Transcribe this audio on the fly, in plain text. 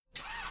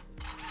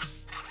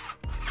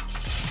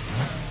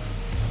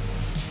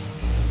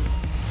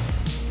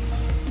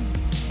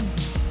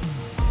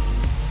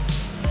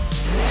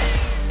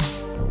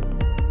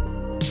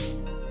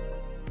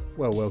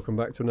Well, welcome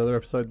back to another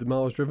episode of The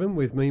Miles Driven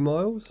with me,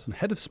 Miles. And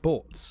head of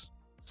sports,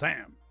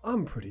 Sam.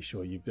 I'm pretty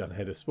sure you've done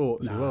Head of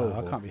Sports as No, well.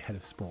 I can't be head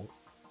of sport.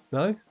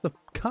 No? The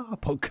car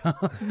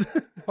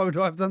podcast. Why would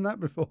I have done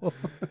that before?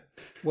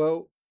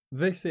 Well,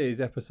 this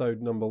is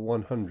episode number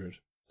 100.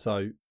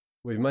 So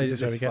we've made Is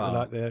it this this where we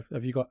far. get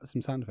have you got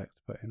some sound effects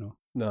to put in? Or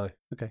No.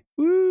 okay.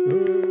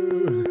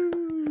 Woo!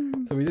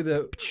 So we did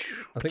I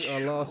think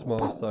our last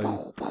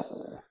milestone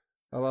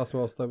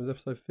was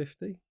episode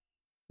 50.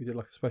 We did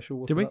like a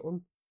special Did we? that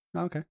one.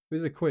 Oh, okay. We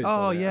did a quiz. Oh,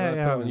 on it, yeah,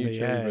 and I yeah, put it I on remember, YouTube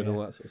yeah, and all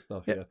yeah. that sort of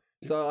stuff. Yep.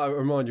 Yeah. So I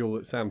remind you all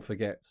that Sam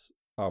forgets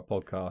our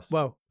podcast.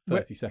 Well,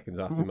 30 seconds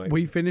after we make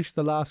we it. finished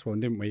the last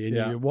one, didn't we? And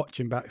Yeah. you were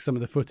watching back some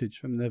of the footage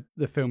from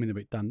the filming that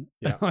we'd done.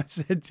 Yeah. And I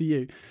said to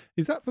you,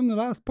 "Is that from the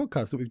last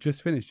podcast that we've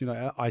just finished?" You're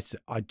like,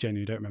 I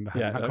genuinely don't remember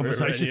having that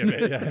conversation.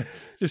 Yeah.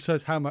 Just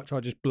shows how much I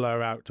just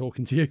blur out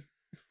talking to you.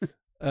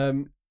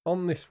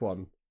 On this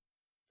one,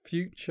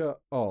 Future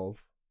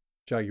of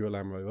Jaguar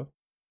Land Rover.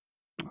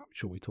 I'm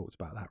sure we talked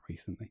about that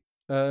recently.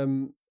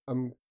 I'm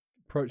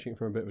approaching it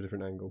from a bit of a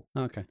different angle.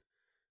 Okay.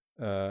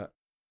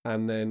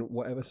 And then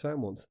whatever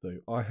Sam wants to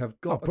do. I have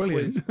got a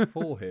brilliant. quiz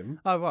for him.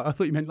 Oh, right. I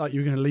thought you meant like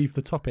you were going to leave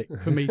the topic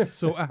for me to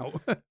sort out.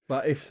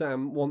 But if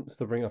Sam wants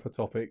to bring up a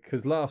topic,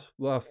 because last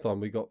time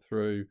we got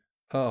through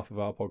half of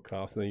our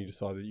podcast and then you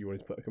decided you wanted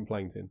to put a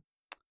complaint in.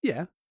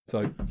 Yeah.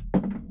 So,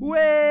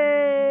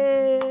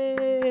 Way!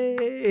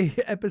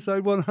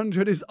 Episode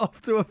 100 is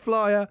off to a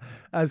flyer,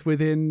 as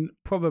within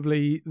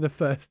probably the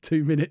first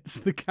 2 minutes,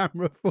 the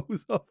camera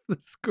falls off the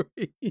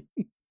screen.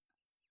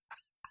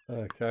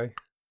 okay.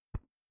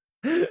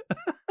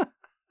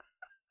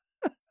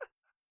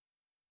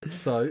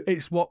 So,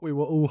 It's what we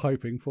were all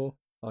hoping for.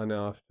 I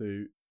now have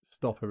to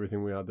stop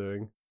everything we are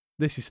doing.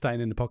 This is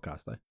staying in the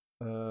podcast, though.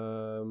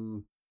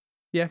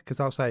 Yeah, because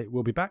I'll say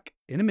we'll be back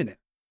in a minute.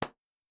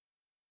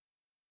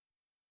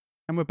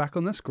 And we're back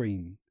on the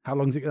screen. How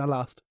long is it going to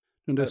last? Do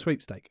you want to do a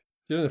sweepstake?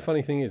 You know, the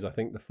funny thing is, I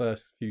think the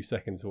first few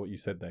seconds of what you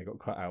said there got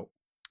cut out.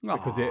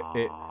 Because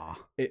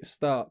it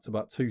starts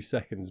about 2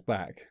 seconds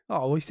back.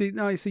 Oh, well,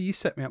 so you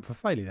set me up for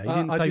failure there. You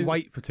didn't say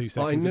wait for 2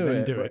 seconds I knew and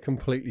then it, do but I it.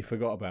 completely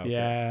forgot about it.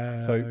 Yeah.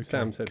 So okay,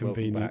 Sam said,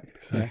 convenient. welcome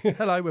back. So, Yeah.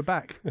 Hello, we're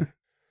back.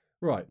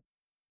 right.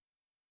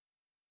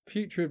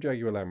 Future of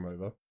Jaguar Land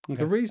Rover. Okay.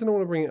 The reason I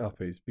want to bring it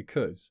up is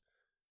because,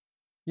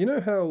 you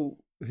know how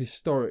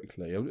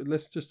historically,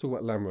 let's just talk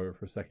about Land Rover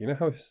for a second. You know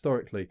how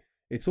historically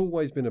it's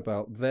always been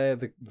about they're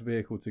the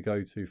vehicle to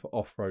go to for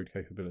off-road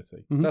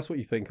capability. Mhm. That's what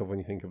you think of when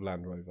you think of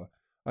Land Rover.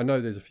 I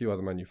know there's a few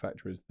other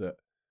manufacturers that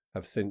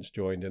have since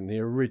joined, and the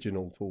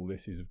original to all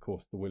this is, of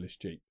course, the Willys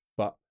Jeep.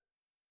 But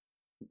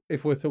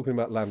if we're talking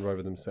about Land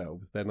Rover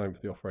themselves, they're known for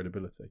the off-road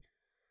ability.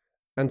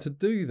 And to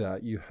do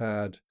that, you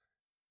had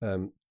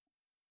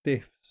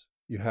diffs,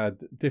 you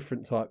had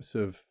different types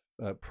of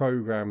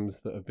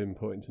programs that have been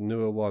put into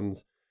newer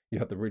ones. You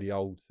had the really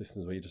old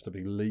systems where you just had a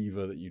big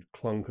lever that you'd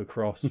clunk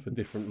across for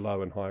different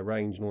low and high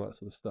range and all that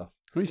sort of stuff.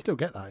 Well, you still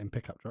get that in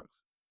pickup trucks.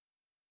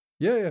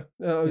 Yeah.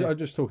 Yeah. I'm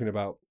just talking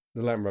about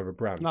the Land Rover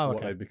brand, Oh, what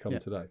okay. they've become Yeah.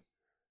 today.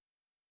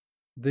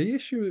 The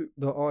issue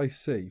that I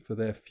see for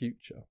their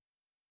future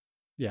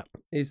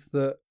is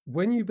that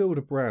when you build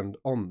a brand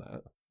on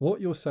that, what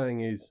you're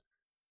saying is,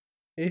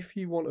 if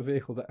you want a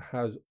vehicle that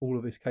has all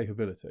of this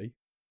capability,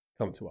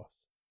 come to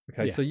us.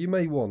 Okay, Yeah. so you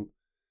may want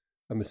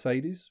a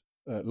Mercedes,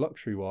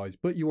 luxury-wise,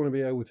 but you want to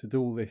be able to do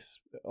all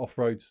this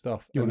off-road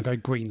stuff. You want to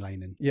go green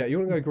laning. Yeah, you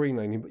want to go green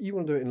laning, but you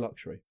want to do it in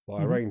luxury,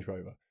 by a Range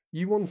Rover.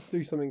 You want to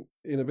do something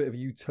in a bit of a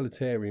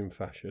utilitarian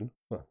fashion.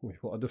 Well,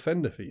 we've got a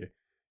Defender for you.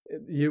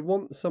 You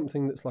want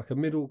something that's like a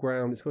middle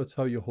ground. It's got to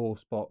tow your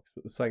horse box,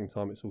 but at the same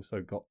time, it's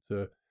also got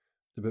to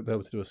be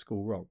able to do a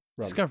school run.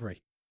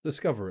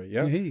 Discovery,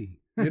 yeah? Hey.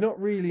 You're not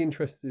really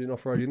interested in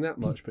off-roading that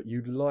much, but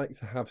you'd like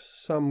to have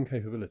some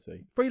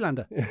capability.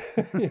 Freelander.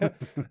 Yeah,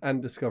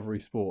 and Discovery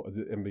Sport as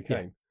it then became.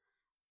 Yeah.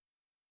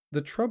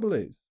 The trouble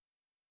is,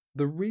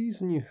 the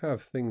reason you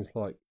have things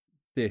like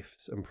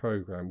diffs and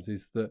programs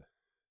is that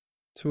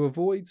to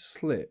avoid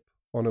slip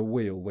on a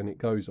wheel when it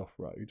goes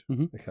off-road,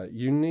 okay,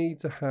 you need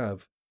to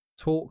have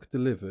torque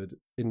delivered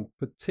in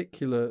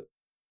particular.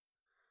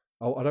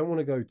 I don't want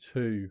to go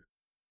too,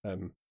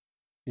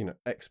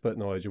 expert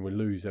knowledge, and we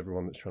lose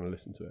everyone that's trying to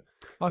listen to it.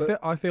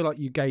 I feel like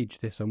you gauge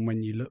this on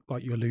when you look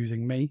like you're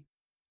losing me.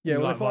 Yeah,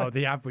 You're well, like,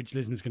 the average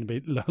listener's going to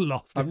be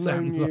lost. I've if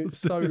known Sam's you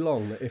lost. so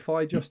long that if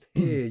I just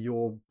hear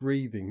your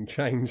breathing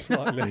change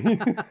slightly,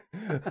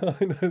 I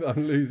know that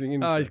I'm losing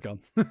interest. Oh, he's gone.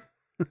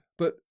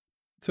 But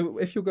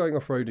if you're going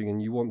off-roading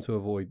and you want to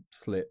avoid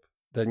slip,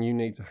 then you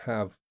need to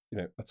have,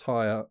 a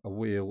tyre, a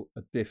wheel,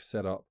 a diff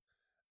setup,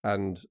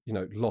 and,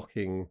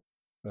 locking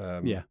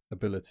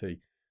ability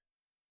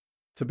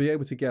to be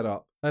able to get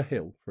up a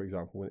hill, for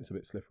example, when it's a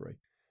bit slippery.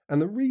 And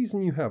the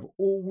reason you have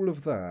all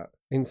of that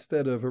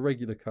instead of a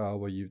regular car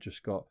where you've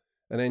just got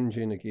an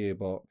engine, a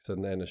gearbox,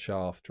 and then a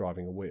shaft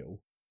driving a wheel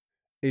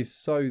is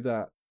so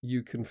that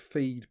you can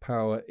feed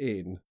power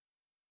in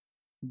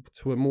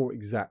to a more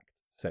exact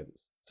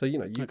sense. So, you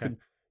can,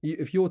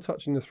 if you're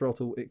touching the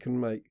throttle, it can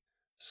make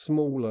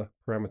smaller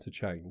parameter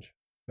change.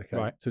 Okay,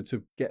 Right.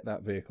 to get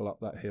that vehicle up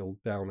that hill,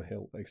 down a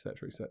hill,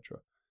 etc.,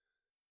 etc.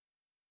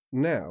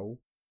 Now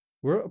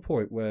we're at a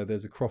point where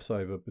there's a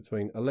crossover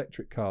between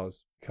electric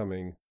cars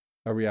becoming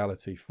a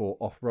reality for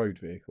off-road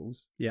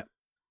vehicles, Yeah.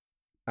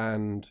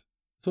 and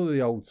sort of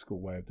the old school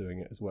way of doing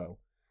it as well.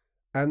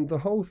 And the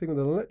whole thing with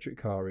an electric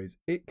car is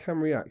it can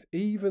react,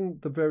 even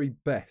the very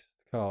best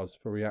cars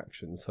for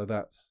reaction. So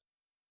that's,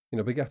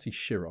 Bugatti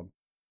Chiron.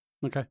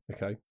 Okay.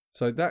 Okay.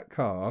 So that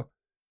car,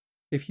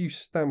 if you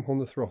stamp on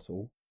the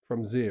throttle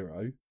from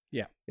 0,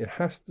 it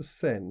has to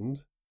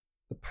send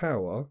the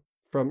power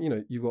from,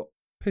 you've got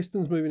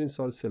pistons moving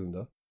inside a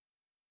cylinder,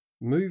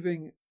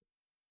 moving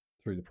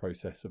through the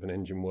process of an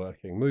engine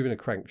working, moving a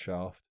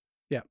crankshaft,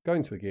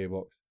 going to a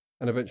gearbox,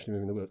 and eventually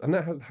moving the wheels. And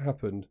that has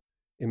happened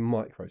in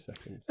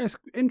microseconds. It's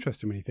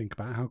interesting when you think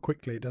about how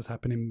quickly it does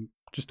happen in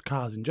just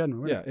cars in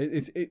general. Yeah,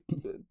 it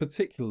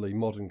particularly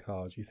modern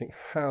cars. You think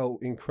how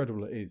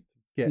incredible it is to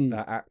get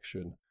that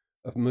action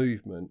of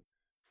movement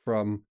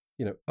from,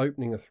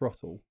 opening a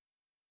throttle,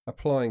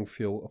 applying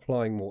fuel,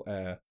 applying more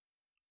air,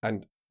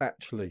 and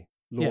actually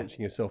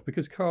launching yourself.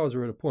 Because cars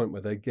are at a point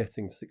where they're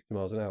getting 60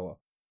 miles an hour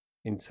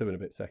in 2 and a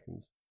bit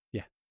seconds.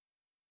 Yeah.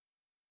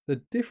 The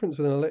difference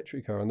with an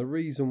electric car, and the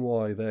reason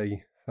why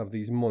they have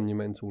these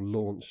monumental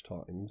launch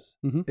times,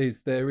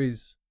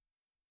 is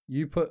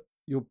you put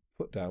your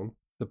foot down,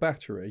 the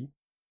battery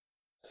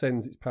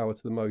sends its power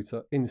to the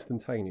motor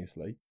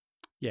instantaneously.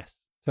 Yes.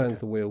 Turns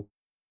the wheel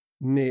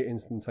near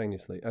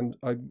instantaneously. And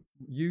I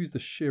use the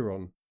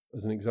Chiron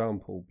as an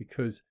example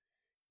because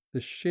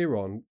the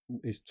Chiron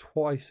is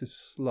twice as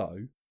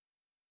slow,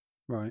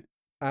 right,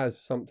 as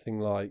something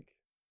like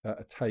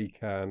a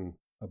Taycan,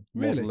 a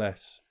Really? Model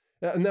S.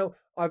 Now,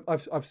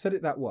 I've said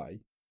it that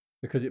way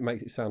because it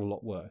makes it sound a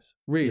lot worse.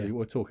 Really,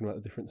 we're talking about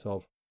the difference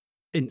of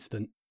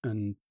instant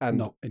and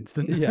not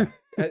instant. Yeah,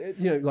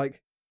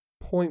 like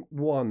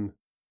 0.1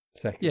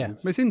 seconds. Yeah,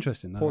 but it's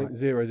interesting.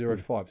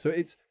 0.005. So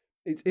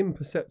it's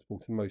imperceptible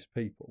to most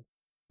people.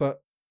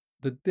 But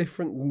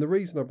the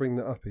reason I bring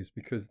that up is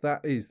because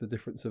that is the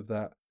difference of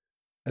that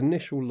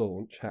initial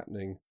launch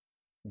happening,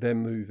 then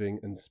moving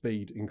and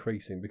speed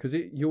increasing, because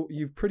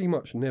you've pretty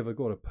much never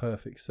got a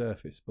perfect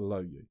surface below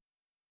you.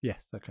 Yes,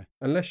 okay.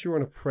 Unless you're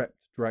on a prepped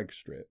drag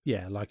strip.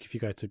 Yeah, like if you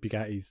go to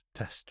Bugatti's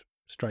test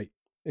straight.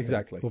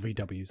 Exactly. Or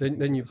VW's.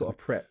 Then you've got a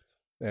prepped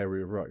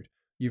area of road.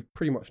 You've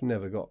pretty much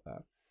never got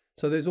that.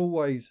 So there's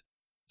always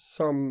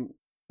some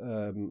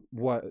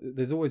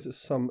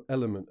some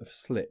element of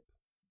slip.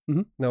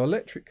 Mm-hmm. Now,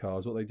 electric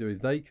cars, what they do is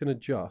they can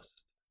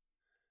adjust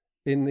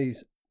in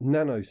these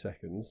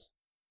nanoseconds,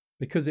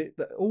 because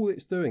all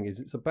it's doing is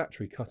it's a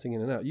battery cutting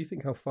in and out. You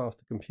think how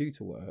fast a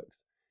computer works.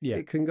 Yeah.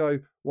 It can go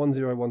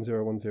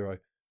 101010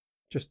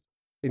 just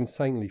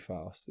insanely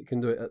fast. It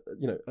can do it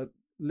at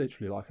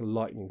literally like a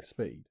lightning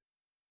speed.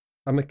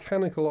 A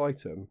mechanical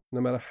item, no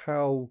matter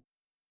how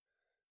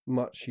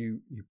much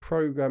you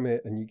program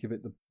it and you give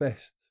it the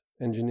best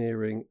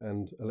engineering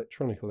and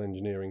electronical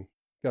engineering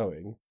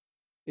going,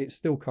 it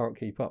still can't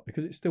keep up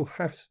because it still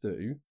has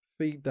to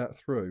feed that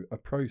through a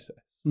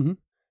process. Mm-hmm.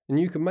 And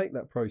you can make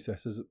that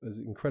process as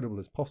incredible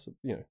as possible,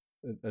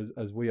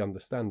 as we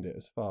understand it,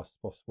 as fast as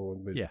possible,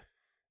 and with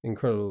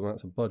incredible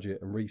amounts of budget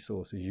and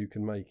resources, you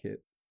can make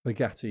it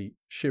Bugatti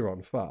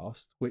Chiron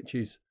fast, which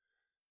is,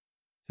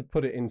 to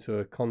put it into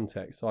a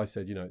context, I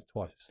said, it's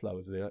twice as slow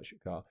as the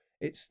electric car.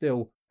 It's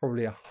still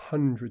probably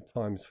 100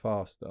 times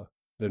faster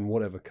than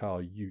whatever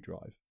car you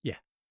drive. Yeah.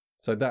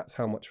 So that's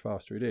how much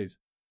faster it is.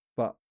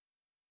 But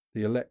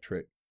the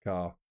electric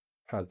car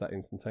has that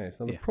instantaneous.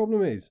 Now, the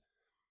problem is,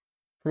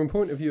 from a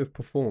point of view of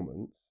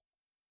performance,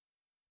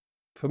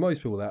 for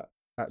most people, that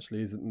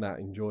actually isn't that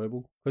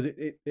enjoyable, because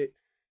it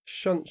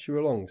shunts you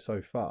along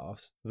so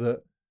fast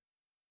that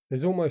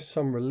there's almost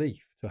some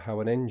relief to how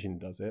an engine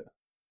does it.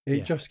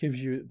 It just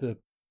gives you the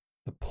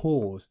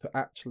pause to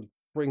actually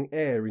bring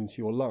air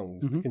into your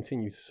lungs to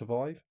continue to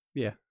survive.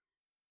 Yeah.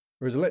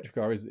 Whereas electric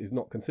car is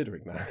not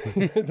considering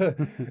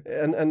that.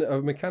 and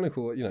a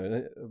mechanical,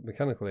 a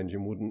mechanical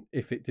engine wouldn't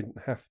if it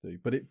didn't have to,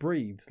 but it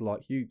breathes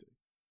like you do.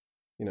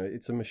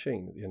 It's a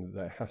machine at the end of the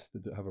day. It has to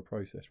have a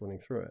process running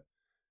through it.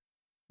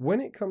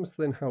 When it comes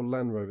to then how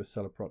Land Rover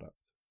sell a product,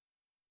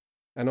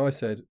 and I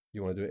said,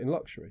 you want to do it in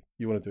luxury,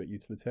 you want to do it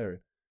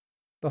utilitarian.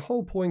 The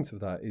whole point of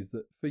that is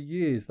that for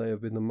years they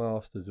have been the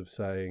masters of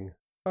saying,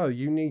 oh,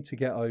 you need to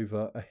get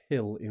over a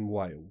hill in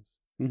Wales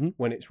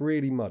when it's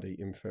really muddy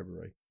in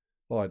February.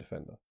 Buy a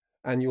Defender.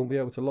 And you'll be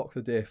able to lock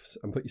the diffs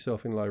and put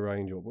yourself in low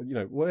range, or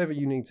whatever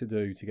you need to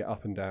do to get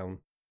up and down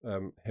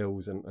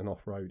hills and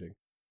off-roading.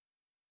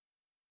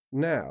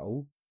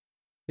 Now,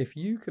 if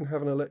you can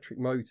have an electric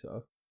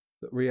motor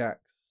that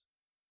reacts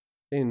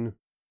in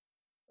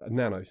a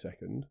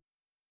nanosecond,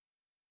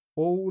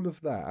 all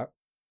of that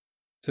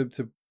to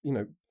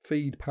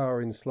feed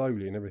power in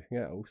slowly and everything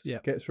else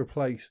gets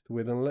replaced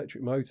with an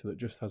electric motor that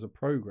just has a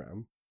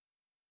program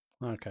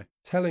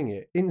telling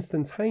it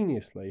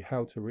instantaneously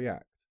how to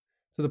react,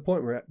 to the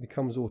point where it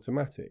becomes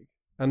automatic,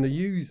 and the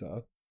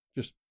user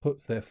just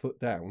puts their foot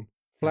down,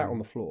 flat on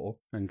the floor,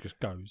 and just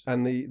goes.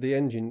 and the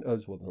engine,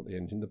 well, not the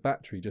engine, the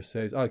battery just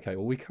says, okay,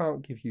 well, we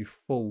can't give you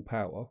full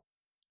power.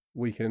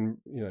 We can,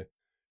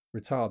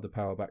 retard the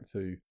power back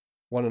to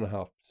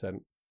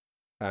 1.5%,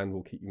 and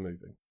we'll keep you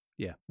moving.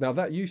 Yeah. Now,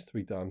 that used to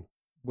be done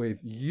with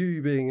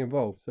you being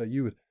involved. So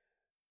you would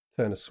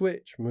turn a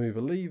switch, move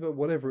a lever,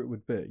 whatever it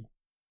would be.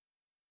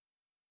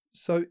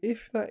 So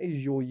if that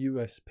is your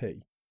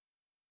USP,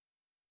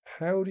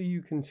 how do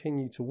you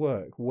continue to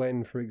work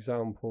when, for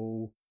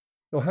example,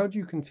 or how do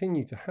you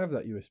continue to have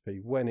that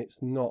USP when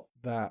it's not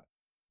that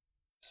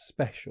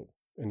special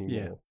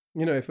anymore?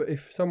 Yeah.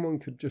 If someone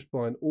could just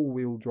buy an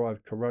all-wheel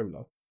drive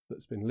Corolla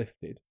that's been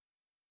lifted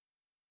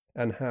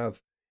and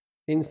have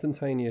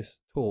instantaneous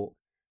torque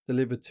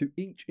delivered to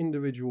each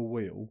individual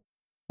wheel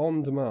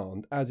on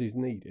demand as is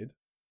needed,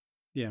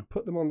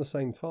 put them on the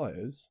same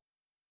tyres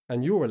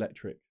and your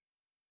electric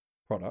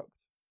product,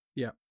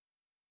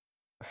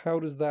 how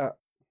does that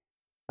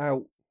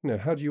how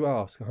do you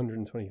ask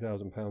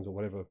 £120,000 or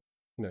whatever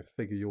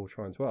figure you're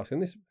trying to ask?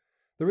 And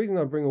the reason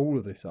I bring all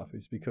of this up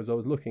is because I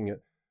was looking at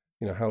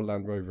how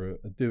Land Rover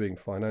are doing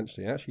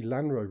financially. Actually,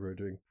 Land Rover are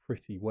doing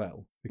pretty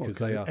well because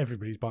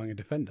everybody's buying a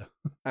Defender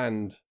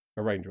and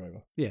a Range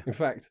Rover. Yeah. In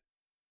fact,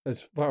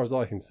 as far as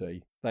I can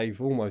see, they've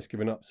almost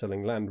given up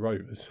selling Land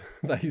Rovers.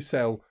 They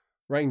sell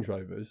Range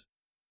Rovers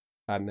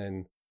and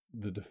then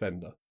the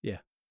Defender. Yeah.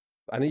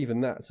 And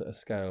even that's at a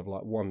scale of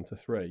like 1 to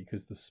 3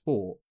 because the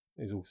Sport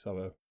is also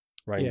a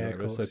Range Rover.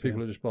 Course, so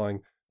people are just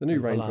buying the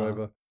new Range Velar.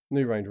 Rover,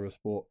 new Range Rover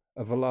Sport,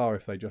 a Velar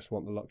if they just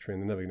want the luxury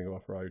and they're never going to go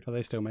off-road. Are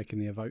they still making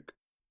the Evoque?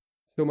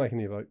 Still making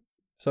the Evoque.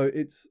 So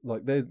it's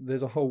like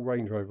there's a whole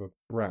Range Rover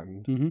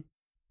brand,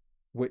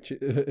 which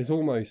is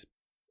almost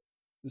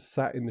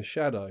sat in the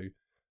shadow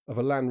of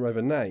a Land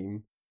Rover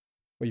name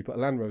where you put a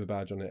Land Rover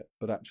badge on it,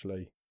 but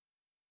actually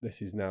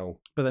this is now...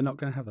 But they're not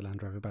going to have the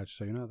Land Rover badge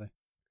soon, are they?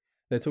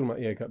 They're talking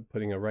about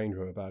putting a Range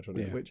Rover badge on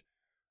it, which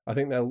I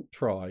think they'll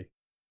try.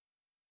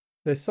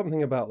 There's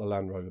something about the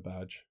Land Rover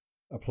badge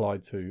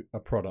applied to a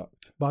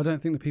product. But I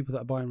don't think the people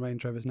that are buying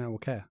Range Rovers now will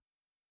care.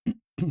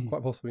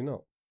 Quite possibly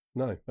not.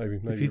 No, maybe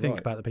if you think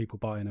about the people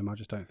buying them, I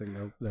just don't think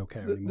they'll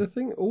care anymore. The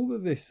thing, all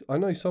of this, I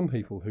know some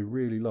people who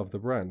really love the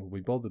brand will be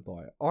bothered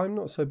by it. I'm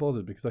not so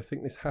bothered because I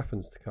think this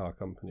happens to car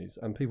companies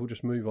and people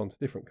just move on to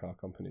different car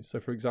companies. So,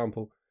 for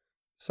example,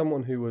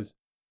 someone who was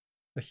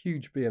a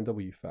huge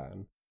BMW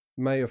fan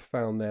may have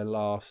found their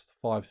last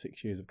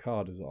 5-6 years of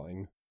car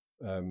design.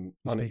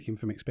 Speaking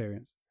from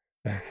experience.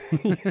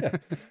 Yeah,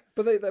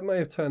 but that may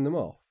have turned them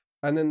off.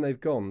 And then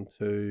they've gone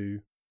to,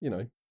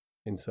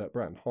 insert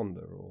brand,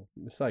 Honda or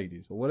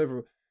Mercedes or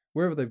whatever,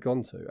 wherever they've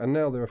gone to. And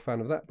now they're a fan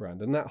of that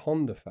brand. And that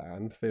Honda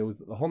fan feels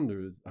that the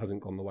Honda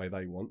hasn't gone the way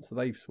they want, so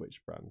they've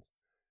switched brands.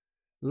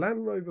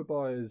 Land Rover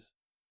buyers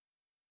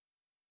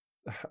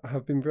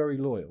have been very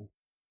loyal.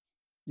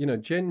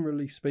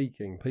 Generally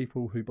speaking,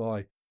 people who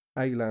buy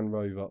a Land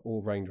Rover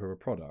or Range Rover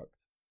product,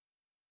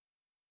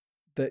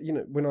 that,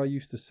 when I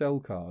used to sell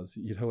cars,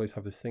 you'd always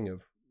have this thing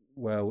of,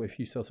 well, if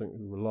you sell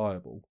something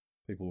reliable,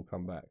 people will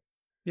come back.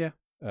 Yeah.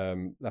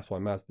 That's why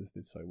Mazdas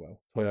did so well.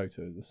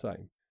 Toyota is the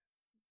same.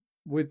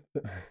 With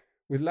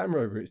Land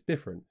Rover, it's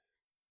different.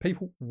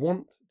 People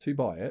want to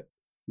buy it.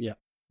 Yeah.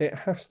 It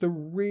has to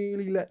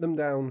really let them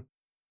down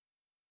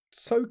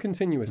so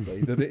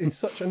continuously that it is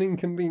such an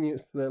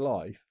inconvenience to their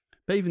life.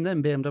 But even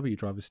then, BMW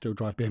drivers still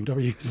drive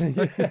BMWs.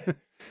 Yeah.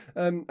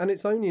 And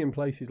it's only in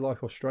places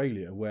like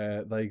Australia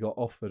where they got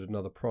offered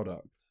another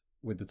product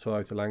with the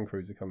Toyota Land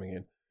Cruiser coming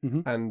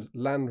in. And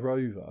Land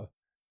Rover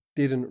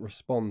didn't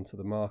respond to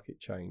the market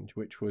change,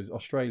 which was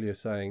Australia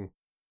saying,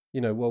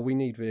 well, we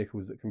need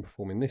vehicles that can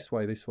perform in this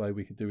way,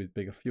 we could do with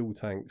bigger fuel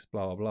tanks,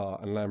 blah, blah, blah.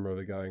 And Land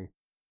Rover going,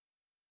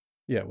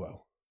 yeah,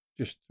 well,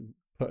 just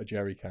put a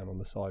jerry can on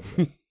the side of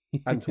it.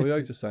 And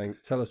Toyota saying,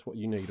 tell us what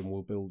you need and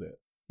we'll build it.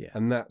 Yeah.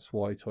 And that's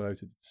why Toyota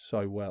did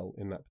so well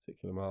in that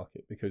particular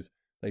market, because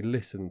they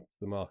listened to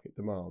the market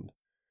demand.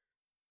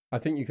 I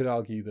think you could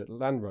argue that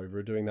Land Rover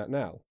are doing that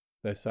now.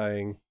 They're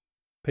saying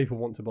people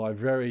want to buy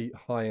very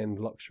high-end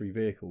luxury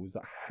vehicles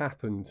that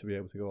happen to be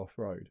able to go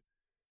off-road.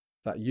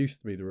 That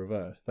used to be the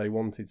reverse. They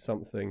wanted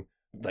something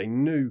they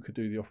knew could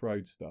do the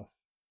off-road stuff.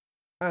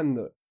 And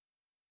that,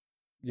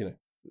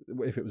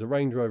 if it was a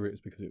Range Rover, it's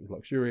because it was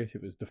luxurious. If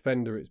it was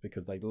Defender, it's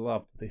because they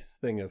loved this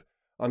thing of,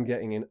 I'm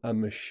getting in a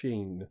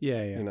machine.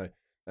 Yeah.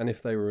 And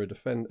if they were a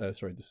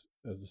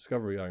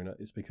Discovery owner,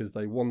 it's because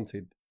they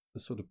wanted the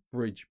sort of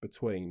bridge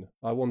between.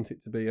 I want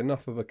it to be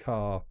enough of a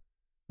car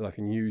that I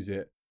can use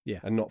it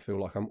and not feel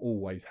like I'm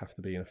always have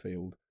to be in a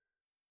field.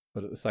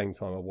 But at the same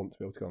time, I want to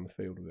be able to go on the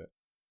field with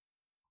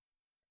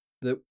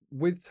it.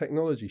 With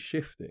technology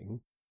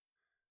shifting,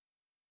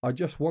 I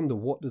just wonder,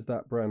 what does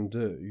that brand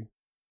do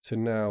to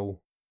now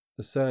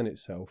discern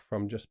itself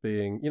from just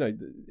being,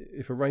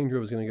 if a Range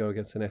Rover is going to go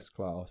against an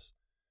S-Class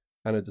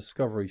and a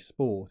Discovery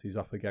Sport is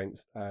up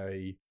against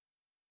a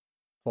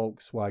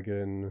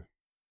Volkswagen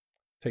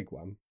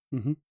Tiguan,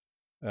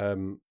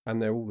 and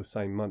they're all the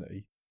same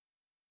money,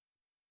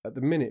 at the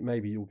minute,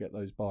 maybe you'll get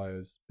those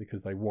buyers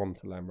because they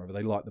want a Land Rover.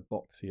 They like the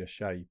boxier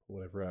shape or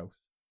whatever else.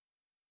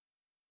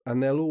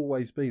 And there'll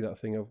always be that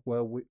thing of,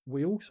 well,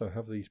 we also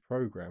have these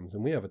programs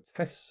and we have a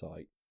test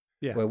site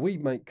where we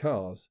make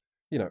cars,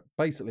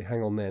 basically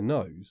hang on their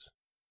nose.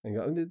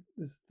 And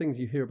there's things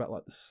you hear about,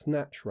 like the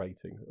snatch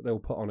rating that they'll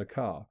put on a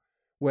car,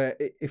 where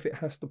if it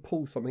has to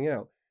pull something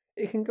out,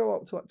 it can go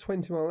up to like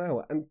 20 mile an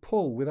hour and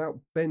pull without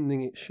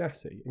bending its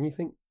chassis. And you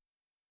think,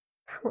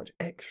 how much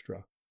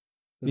extra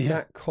does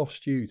that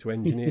cost you to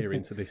engineer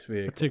into this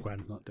vehicle?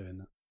 £2,000's not doing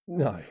that.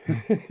 No.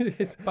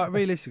 But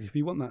realistically, if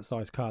you want that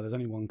size car, there's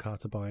only one car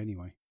to buy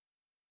anyway.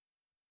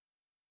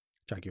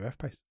 Jaguar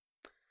F-Pace.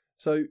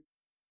 So,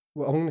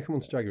 well, I'm going to come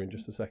on to Jaguar in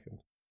just a second.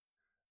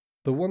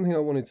 The one thing I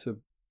wanted to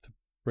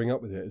bring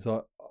up with it is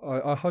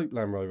I hope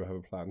Land Rover have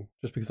a plan,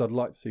 just because I'd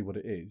like to see what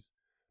it is.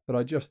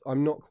 But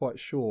I'm not quite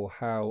sure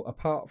how,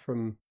 apart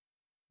from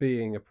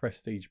being a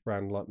prestige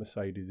brand like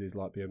Mercedes is,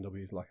 like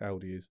BMW is, like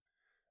Audi is,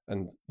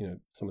 and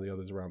some of the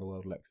others around the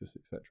world, Lexus,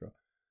 etc.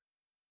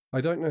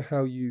 I don't know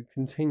how you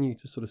continue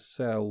to sort of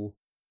sell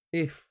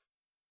if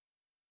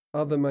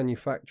other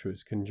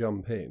manufacturers can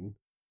jump in.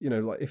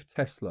 Like if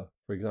Tesla,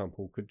 for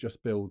example, could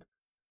just build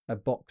a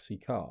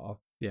boxy car,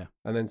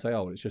 and then say,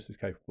 oh, it's just as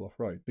capable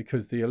off-road,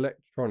 because the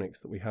electronics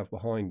that we have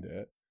behind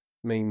it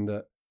mean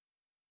that,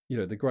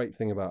 the great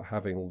thing about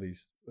having all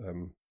these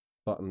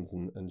buttons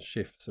and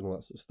shifts and all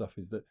that sort of stuff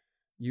is that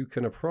you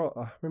can I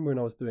remember when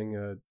I was doing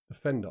a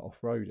Defender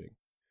off-roading,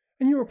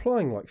 and you're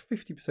applying like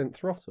 50%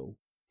 throttle,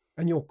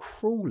 and you're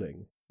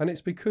crawling, and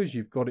it's because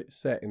you've got it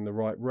set in the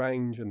right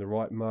range and the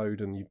right mode,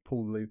 and you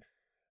pull the lever,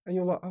 and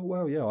you're like, oh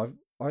well, yeah,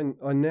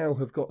 I now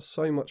have got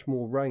so much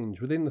more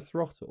range within the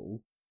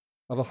throttle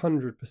of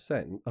 100%.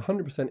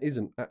 100%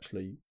 isn't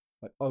actually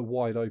like a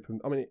wide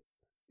open. I mean,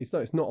 it's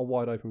not a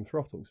wide open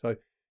throttle. So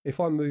if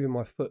I'm moving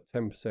my foot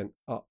 10%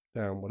 up,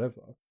 down,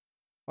 whatever,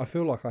 I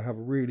feel like I have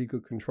really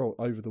good control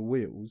over the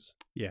wheels.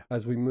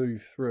 As we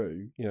move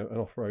through, an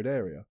off-road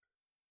area.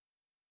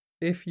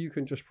 If you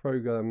can just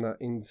program that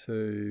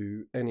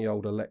into any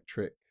old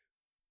electric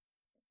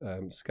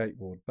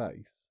skateboard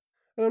base,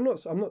 and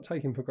I'm not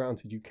taking for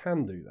granted you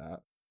can do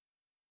that.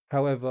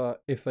 However,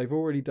 if they've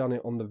already done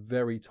it on the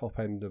very top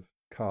end of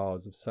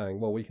cars of saying,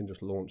 well, we can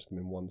just launch them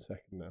in 1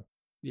 second now.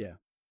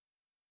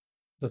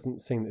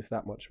 Doesn't seem it's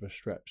that much of a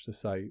stretch to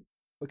say,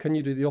 well, can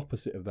you do the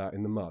opposite of that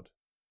in the mud?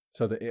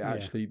 So that it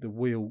actually, the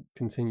wheel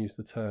continues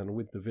to turn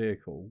with the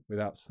vehicle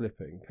without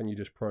slipping. Can you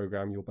just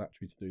program your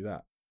battery to do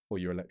that? Or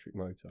your electric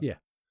motor?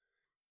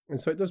 And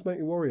so it does make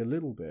me worry a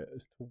little bit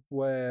as to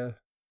where,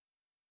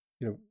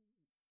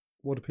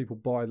 what do people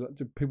buy?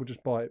 Do people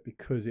just buy it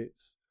because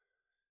it's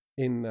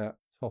in that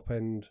top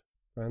end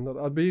brand?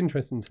 I'd be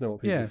interested to know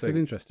what people think. Yeah, it's an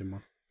interesting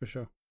one, for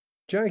sure.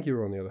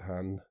 Jaguar, on the other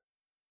hand,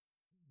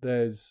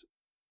 there's,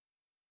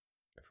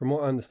 from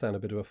what I understand, a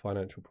bit of a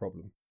financial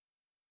problem.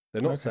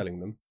 They're not selling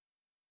them.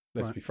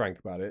 Let's be frank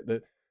about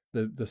it.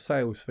 The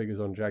sales figures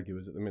on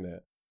Jaguars at the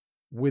minute,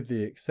 with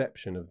the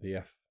exception of the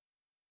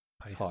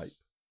F-Type.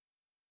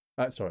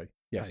 Sorry,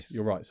 yes, Pace.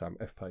 You're right, Sam,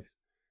 F-Pace.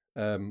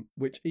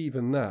 Which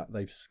even that,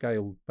 they've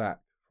scaled back,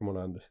 from what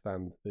I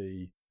understand,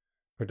 the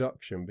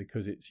production,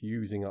 because it's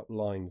using up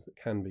lines that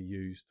can be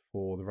used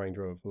for the Range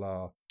Rover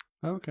Velar.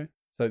 Oh, okay.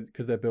 So,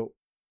 because they're built,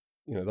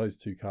 those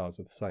two cars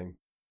are the same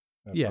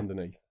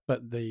underneath.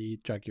 But the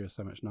Jaguar is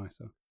so much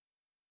nicer.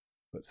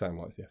 But Sam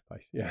likes the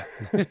F-Pace, yeah.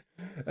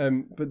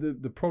 But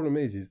the problem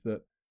is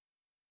that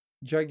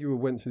Jaguar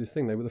went through this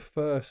thing. They were the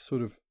first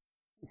sort of,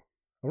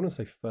 I want to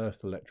say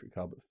first electric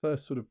car, but the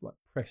first sort of like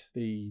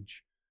prestige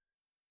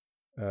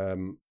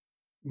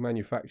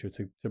manufacturer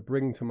to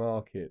bring to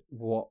market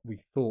what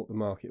we thought the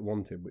market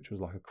wanted, which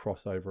was like a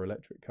crossover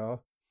electric car.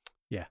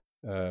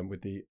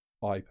 With the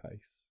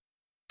I-Pace.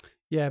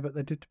 Yeah, but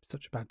they did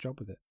such a bad job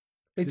with it.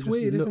 It's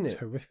weird, isn't it?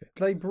 Horrific.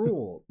 They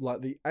brought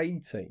like the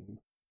A-team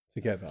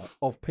together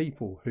of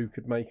people who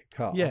could make a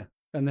car. Yeah,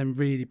 and then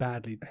really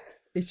badly.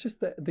 It's just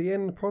that the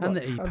end product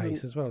and the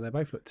E-Pace as well. They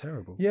both look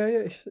terrible.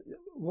 Yeah.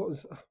 What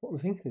I'm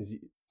thinking is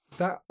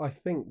that I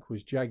think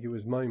was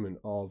Jaguar's moment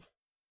of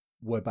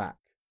we're back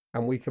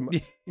and we can.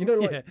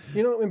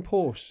 When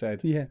Porsche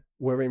said,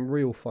 we're in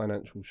real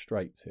financial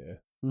straits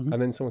here, and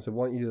then someone said,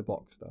 why don't you do the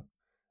Boxster?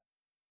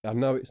 I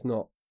know it's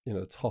not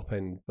the top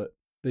end, but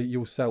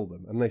you'll sell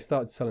them, and they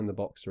started selling the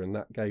Boxster, and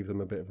that gave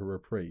them a bit of a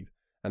reprieve.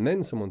 And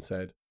then someone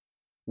said,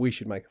 we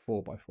should make a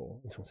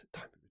 4x4. And someone said,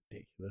 don't be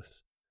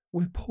ridiculous.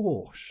 We're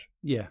Porsche.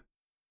 Yeah.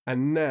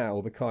 And now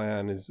the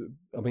Cayenne is,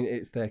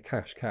 it's their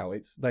cash cow.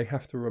 They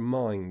have to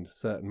remind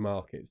certain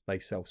markets they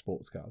sell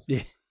sports cars.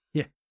 Yeah.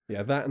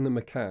 Yeah, that and the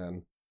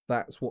Macan,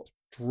 that's what's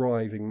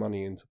driving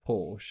money into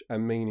Porsche,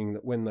 and meaning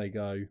that when they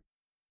go,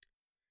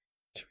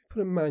 should we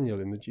put a manual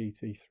in the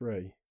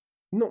GT3?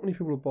 Not many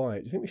people will buy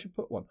it. Do you think we should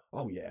put one?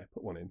 Oh, yeah,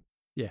 put one in.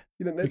 Yeah,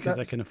 because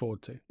they can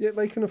afford to. Yeah,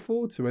 they can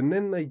afford to. And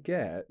then they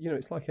get,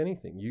 it's like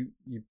anything. You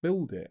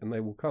build it and they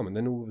will come. And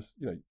then all of us,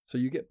 so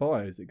you get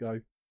buyers that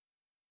go,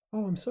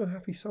 oh, I'm so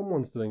happy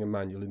someone's doing a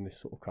manual in this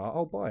sort of car.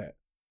 I'll buy it.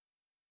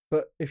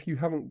 But if you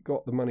haven't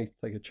got the money to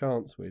take a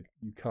chance with,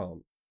 you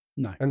can't.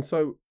 No. And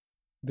so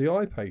the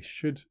I-Pace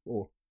should,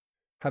 or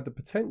had the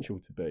potential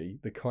to be,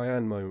 the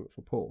Cayenne moment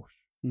for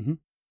Porsche. Mm-hmm.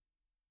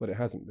 but it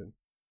hasn't been.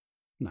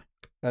 No.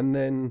 And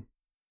then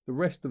the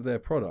rest of their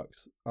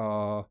products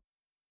are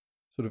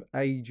sort of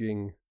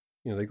aging.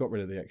 You know, they got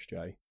rid of the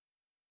XJ.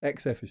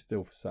 XF is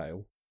still for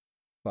sale,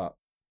 but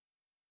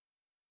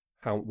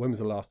when was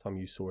the last time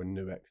you saw a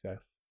new XF?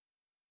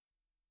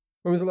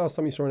 When was the last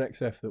time you saw an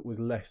XF that was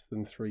less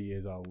than 3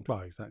 years old?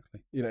 Well,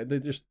 exactly. You know,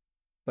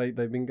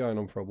 they've been going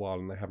on for a while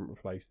and they haven't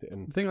replaced it.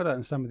 And the thing I don't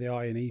understand with the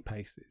I and E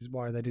pace is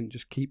why they didn't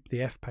just keep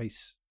the F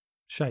pace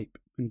shape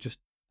and just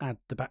add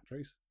the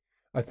batteries.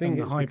 I think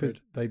the it's hybrid.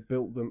 because they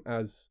built them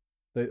as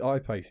the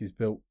I-Pace is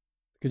built,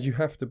 because you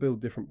have to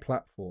build different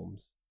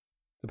platforms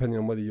depending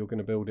on whether you're going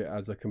to build it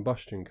as a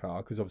combustion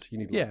car, because obviously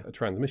you need a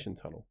transmission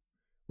tunnel,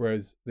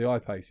 whereas the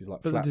I-Pace is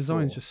like but flat the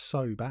design's floor. just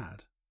so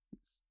bad.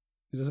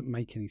 It doesn't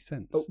make any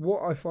sense. But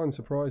what I find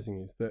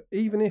surprising is that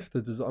even if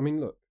the design, I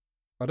mean, look,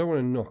 I don't want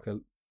to knock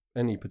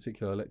any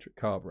particular electric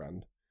car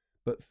brand,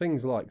 but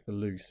things like the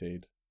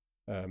Lucid,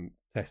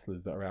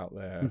 Teslas that are out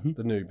there,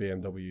 the new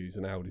BMWs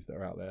and Audis that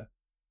are out there.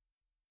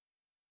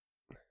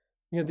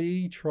 You know, the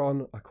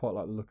e-tron, I quite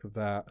like the look of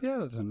that. Yeah,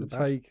 that doesn't look the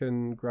bad.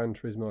 Taycan, Gran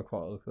Turismo, I quite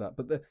like the look of that.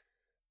 But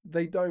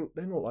they're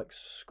not like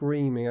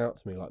screaming out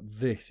to me like,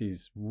 this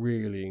is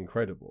really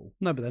incredible.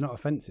 No, but they're not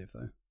offensive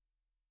though.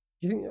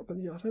 You think? But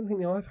I don't think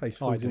the I-Pace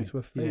falls into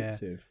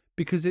offensive. Yeah.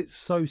 Because it's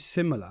so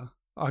similar.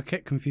 I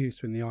get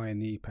confused between the I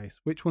and the E-Pace.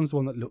 Which one's the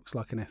one that looks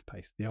like an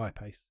F-Pace? The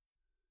I-Pace.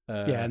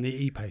 Yeah, and the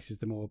E-Pace is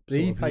the more the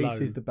E-Pace low.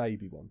 is the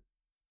baby one.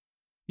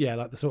 Yeah,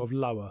 like the sort of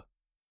lower.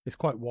 It's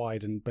quite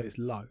wide but it's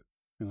low.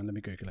 Hang on, let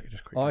me Google it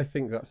just quickly. I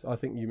think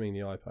you mean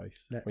the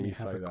I-Pace when you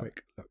say that.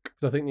 Quick look.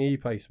 Because I think the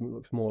E-Pace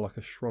looks more like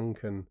a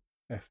shrunken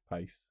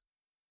F-Pace,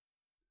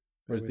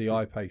 whereas the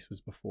I-Pace was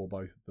before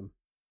both of them.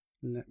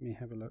 Let me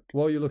have a look.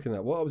 While you're looking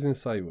at what I was going to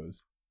say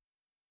was,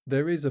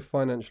 there is a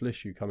financial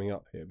issue coming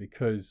up here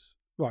because...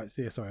 Right,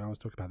 so sorry, I was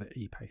talking about the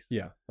E-Pace.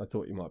 Yeah, I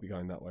thought you might be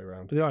going that way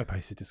around. But the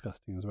I-Pace is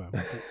disgusting as well.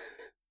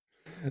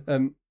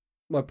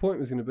 My point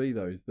was going to be,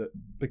 though, is that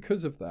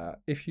because of that,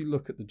 if you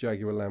look at the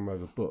Jaguar Land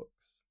Rover books,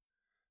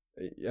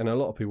 and a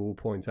lot of people will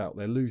point out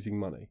they're losing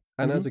money.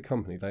 And as a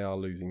company, they are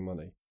losing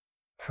money.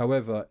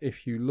 However,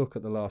 if you look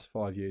at the last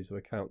 5 years of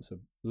accounts of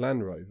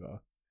Land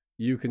Rover,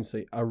 you can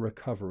see a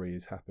recovery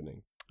is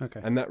happening.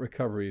 Okay. And that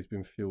recovery has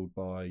been fueled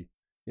by,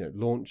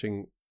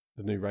 launching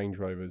the new Range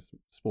Rovers,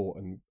 Sport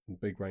and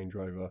Big Range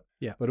Rover.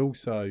 Yeah. But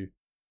also,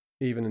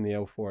 even in the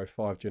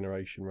L405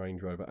 generation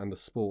Range Rover and the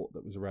Sport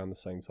that was around the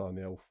same time,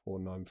 the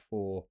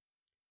L494,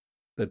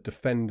 the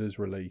Defender's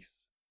release,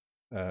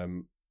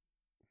 and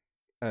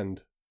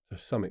to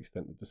some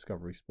extent the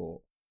Discovery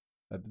Sport.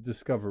 The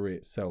Discovery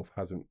itself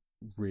hasn't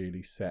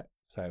really set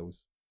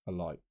sales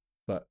alight,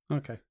 but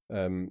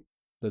the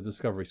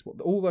Discovery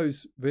Sport, all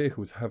those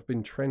vehicles have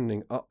been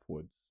trending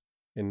upwards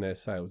in their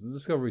sales. The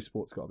Discovery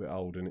Sport's got a bit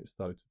old and it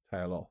started to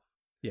tail off.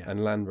 Yeah.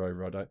 And Land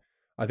Rover,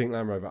 I think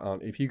Land Rover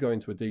aren't. If you go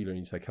into a dealer and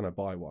you say, "Can I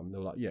buy one?"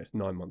 They're like, "Yeah, it's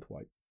 9-month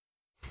wait."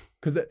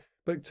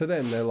 But to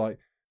them, they're like,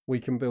 "We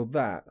can build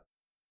that,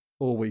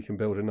 or we can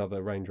build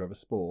another Range Rover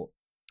Sport,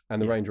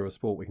 and the Range Rover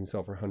Sport we can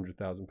sell for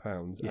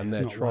 £100,000." And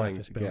they're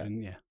trying to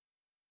get,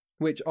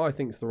 which I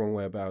think is the wrong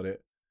way about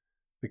it,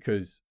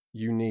 because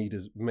you need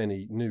as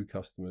many new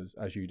customers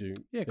as you do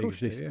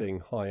existing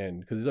high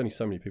end, because there's only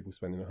so many people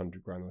spending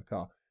 £100,000 on a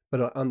car.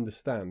 But I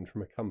understand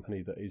from a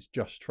company that is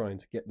just trying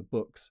to get the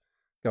books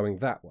going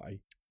that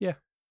way,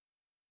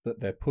 that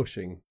they're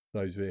pushing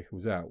those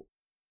vehicles out.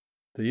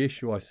 The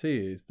issue I see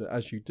is that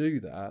as you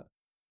do that,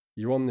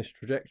 you're on this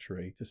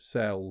trajectory to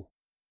sell,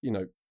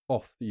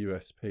 off the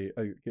USP,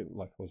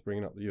 like I was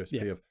bringing up the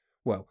USP of,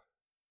 well,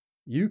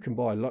 you can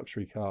buy a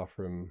luxury car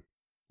from,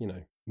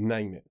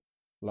 name it,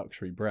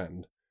 luxury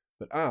brand,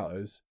 but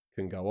ours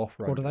can go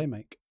off-road. What do they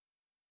make?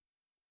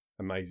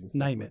 Amazing stuff.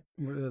 Name it.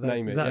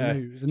 Name it. Is that Yeah. a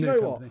new Do you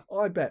know company?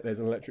 what? I bet there's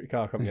an electric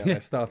car company out there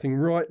starting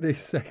right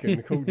this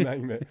second called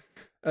Name It.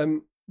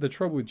 The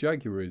trouble with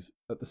Jaguar is,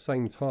 at the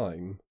same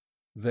time,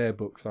 their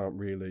books aren't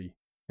really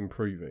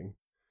improving.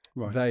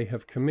 Right. They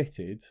have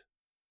committed,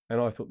 and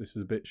I thought this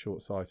was a bit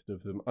short-sighted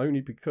of them, only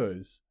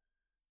because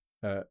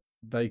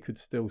they could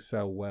still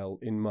sell well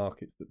in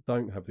markets that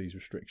don't have these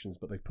restrictions,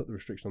 but they've put the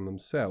restriction on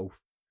themselves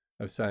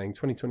of saying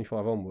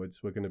 2025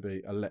 onwards, we're going to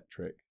be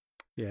electric.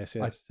 Yes,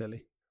 that's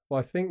silly. Well,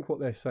 I think what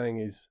they're saying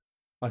is,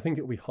 I think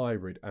it'll be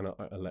hybrid and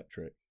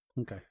electric.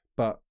 Okay.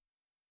 But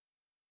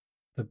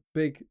the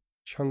big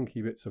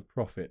chunky bits of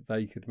profit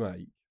they could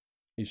make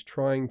is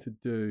trying to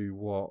do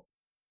what,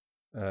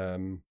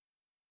 Tesla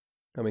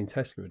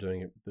are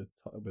doing it with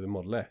the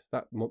Model S.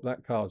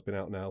 That car's been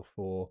out now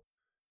for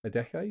a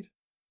decade.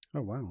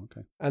 Oh, wow,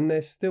 okay. And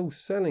they're still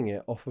selling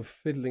it off of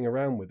fiddling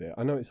around with it.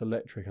 I know it's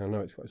electric and I know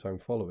it's got its own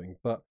following,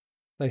 but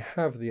they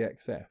have the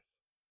XF.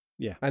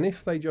 Yeah. And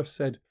if they just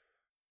said,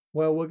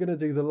 well, we're going to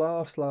do the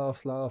last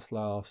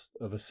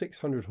of a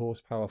 600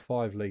 horsepower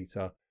 5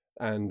 litre,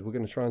 and we're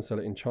going to try and sell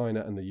it in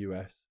China and the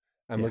US,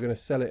 and we're going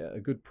to sell it at a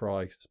good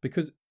price,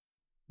 because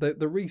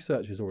the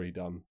research is already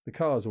done. The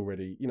car's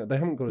already, they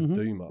haven't got to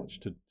do much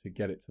to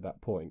get it to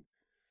that point.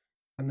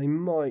 And they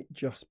might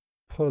just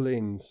pull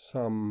in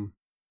some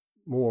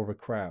more of a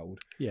crowd.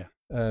 Yeah.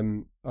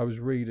 I was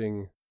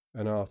reading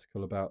an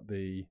article about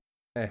the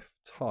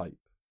F-Type.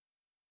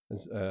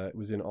 It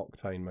was in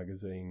Octane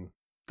magazine.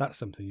 That's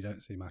something you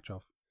don't see much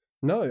of.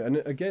 No, and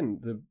again,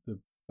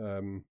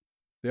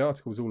 the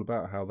article was all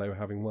about how they were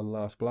having one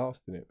last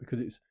blast in it because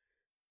it's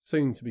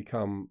soon to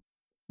become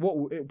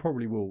it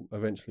probably will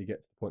eventually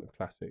get to the point of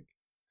classic.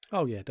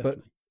 Oh yeah,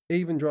 definitely. But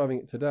even driving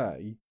it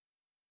today,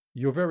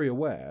 you're very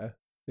aware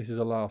this is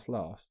a last,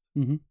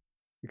 mm-hmm.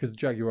 because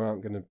Jaguar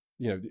aren't going to,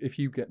 if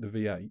you get the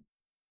V8,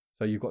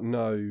 so you've got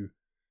no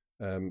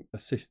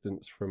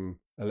assistance from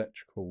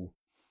electrical,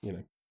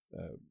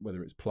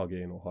 whether it's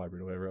plug-in or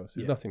hybrid or whatever else.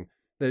 There's nothing.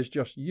 There's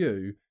just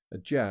you, a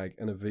Jag,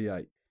 and a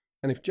V8.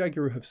 And if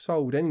Jaguar have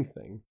sold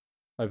anything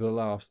over the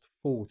last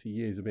 40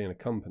 years of being a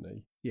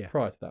company,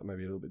 prior to that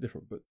maybe a little bit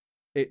different, but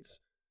it's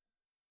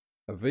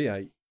a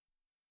V8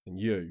 and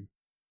you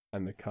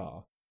and the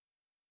car.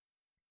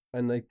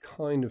 And they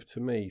kind of,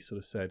 to me, sort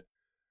of said,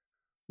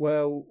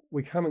 well,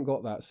 we haven't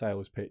got that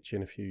sales pitch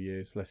in a few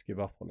years, let's give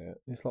up on it.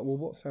 And it's like, well,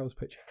 what sales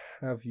pitch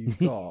have you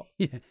got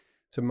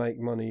to make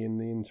money in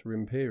the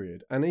interim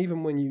period? And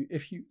even when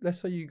let's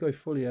say you go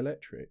fully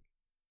electric,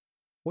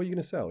 what are you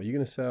going to sell? Are you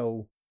going to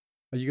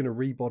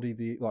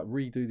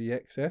redo the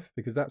XF?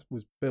 Because that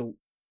was built,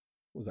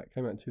 what was that?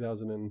 Came out in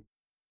 2008,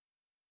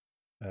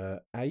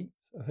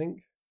 I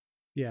think.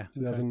 Yeah.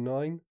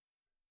 2009.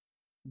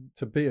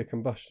 To be a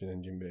combustion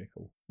engine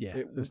vehicle. Yeah.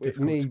 It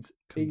needs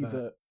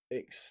either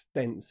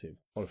extensive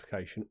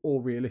modification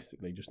or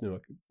realistically just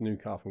new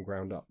car from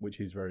ground up, which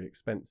is very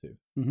expensive.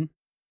 Mm-hmm.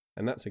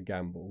 And that's a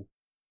gamble.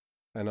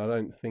 And I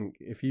don't think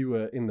if you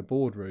were in the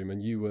boardroom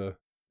and you were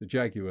the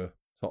Jaguar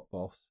top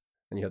boss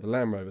and you had the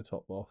Land Rover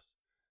top boss,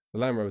 the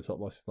Land Rover top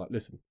boss is like,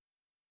 listen,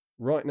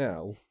 right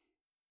now,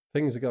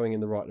 things are going in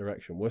the right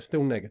direction. We're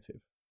still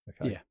negative,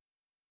 okay? Yeah.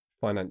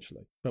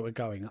 Financially. But we're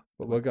going up.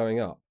 We're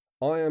going up.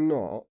 I am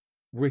not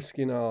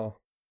risking our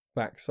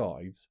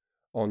backsides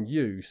on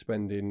you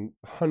spending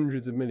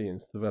hundreds of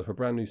millions to develop a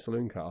brand new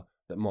saloon car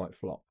that might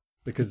flop,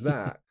 because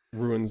that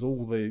ruins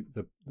all the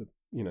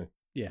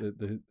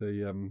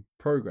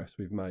progress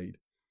we've made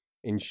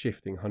in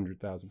shifting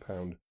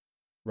 £100,000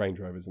 Range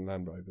Rovers and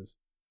Land Rovers.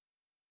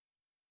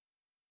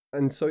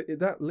 And so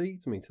that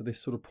leads me to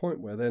this sort of point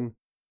where then,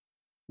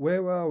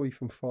 where are we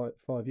from 5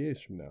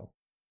 years from now?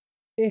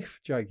 If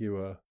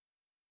Jaguar,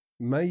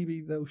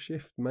 maybe they'll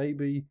shift,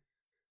 maybe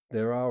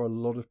there are a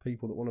lot of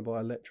people that want to buy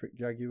electric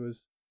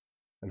Jaguars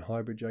and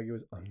hybrid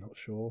Jaguars. I'm not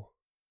sure.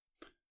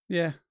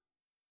 Yeah.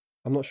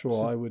 I'm not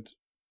sure I would.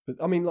 But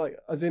I mean,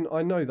 as in,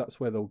 I know that's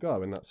where they'll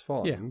go and that's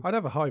fine. Yeah, I'd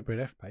have a hybrid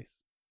F-Pace.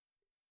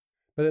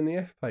 But then the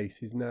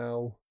F-Pace is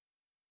now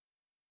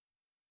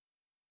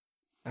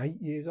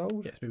 8 years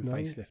old. Yeah, it's been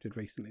facelifted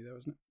recently, though,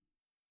 isn't it?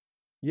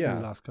 Yeah. In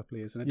the last couple of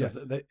years. And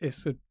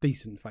it's a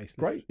decent facelift.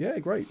 Great. Yeah,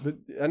 great.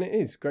 And it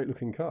is a great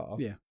looking car.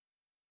 Yeah.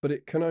 But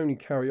it can only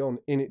carry on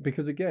in it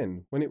because,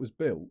 again, when it was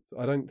built,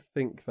 I don't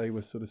think they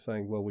were sort of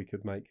saying, well, we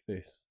could make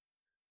this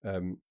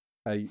a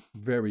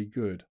very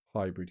good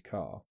hybrid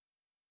car.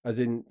 As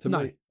in,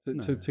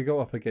 to go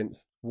up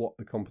against what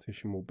the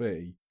competition will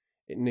be,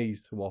 it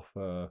needs to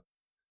offer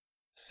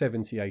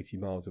 70, 80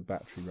 miles of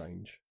battery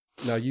range.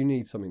 Now, you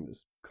need something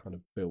that's kind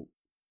of built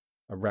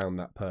around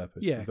that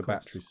purpose because the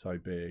battery's so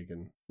big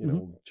and,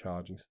 all the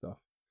charging stuff.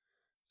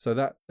 So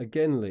that,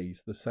 again,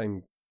 leaves the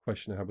same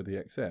question I had with the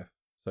XF.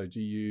 So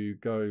do you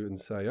go and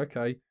say,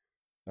 okay,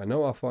 I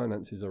know our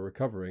finances are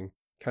recovering.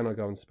 Can I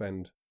go and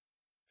spend a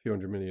few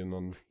 $100 million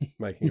on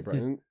making a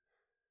brand?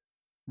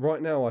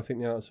 Right now, I think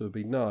the answer would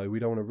be no, we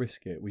don't want to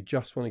risk it. We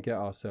just want to get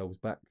ourselves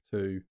back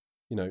to,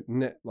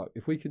 net. Like,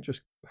 if we could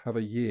just have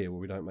a year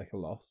where we don't make a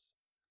loss,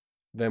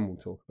 then we'll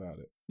talk about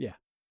it. Yeah.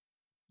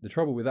 The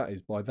trouble with that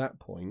is, by that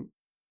point,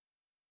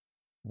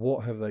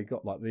 what have they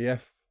got? Like, the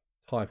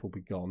F-Type will be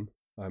gone,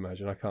 I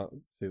imagine. I can't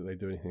see that they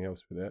do anything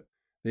else with it.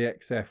 The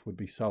XF would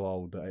be so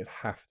old that it'd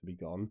have to be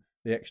gone.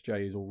 The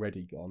XJ is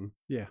already gone.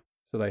 Yeah.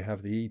 So they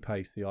have the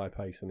E-Pace, the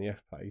I-Pace, and the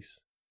F-Pace.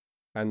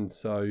 And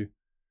so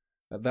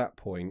at that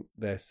point,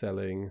 they're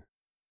selling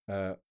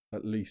at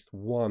least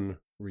one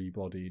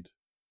rebodied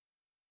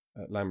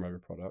Land Rover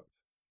product.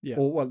 Yeah.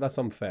 Or, well, that's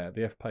unfair.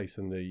 The F-Pace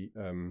and the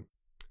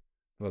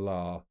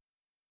Velar,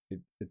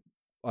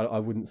 I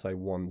wouldn't say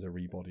one's a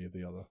rebody of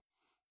the other.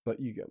 But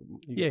you get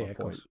my point. Of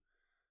course.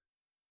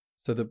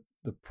 So the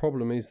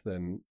problem is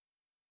then,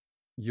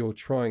 you're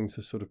trying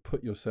to sort of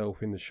put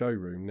yourself in the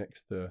showroom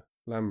next to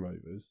Land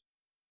Rovers.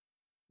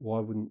 Why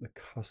wouldn't the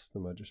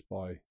customer just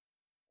buy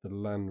the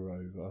Land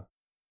Rover?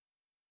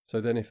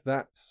 So then if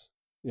that's,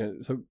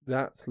 so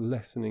that's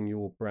lessening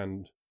your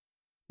brand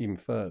even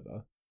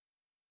further.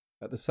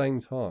 At the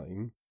same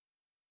time,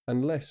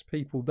 unless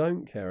people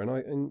don't care,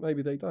 and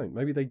maybe they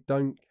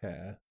don't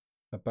care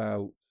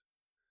about,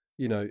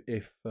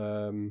 if,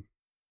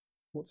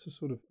 what's the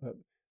sort of,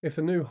 if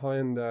the new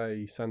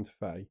Hyundai Santa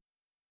Fe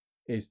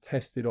is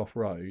tested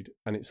off-road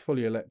and it's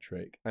fully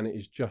electric and it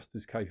is just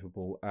as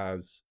capable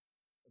as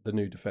the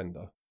new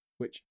Defender,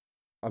 which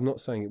I'm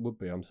not saying it would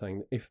be, I'm saying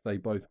that if they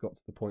both got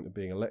to the point of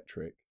being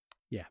electric,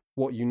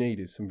 what you need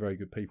is some very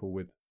good people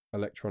with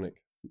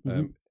electronic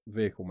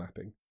vehicle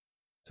mapping.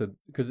 So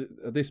because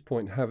at this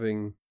point,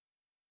 having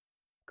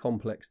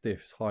complex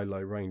diffs, high low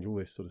range, all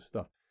this sort of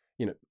stuff,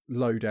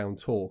 low down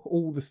torque,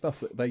 all the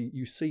stuff that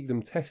you see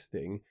them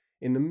testing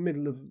in the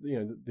middle of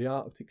the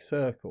Arctic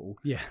Circle,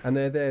 and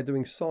they're there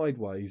doing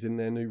sideways in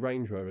their new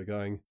Range Rover,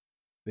 going,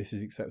 this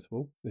is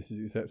acceptable,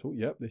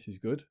 yep, this is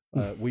good,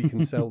 we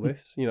can sell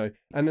this,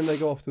 and then they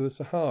go off to the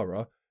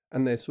Sahara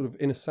and they're sort of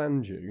in a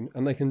sand dune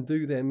and they can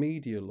do their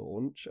media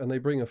launch, and they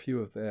bring a few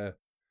of their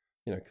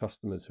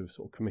customers who've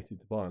sort of committed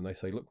to buy, and they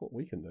say, look what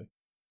we can do.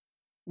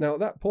 Now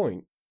at that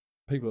point,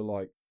 people are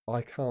like,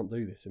 I can't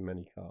do this in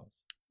many cars.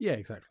 Yeah,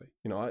 exactly.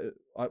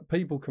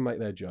 People can make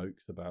their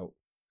jokes about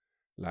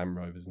Land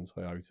Rovers and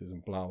Toyotas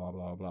and blah blah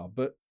blah blah,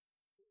 but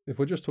if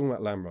we're just talking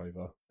about Land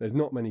Rover, there's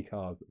not many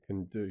cars that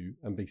can do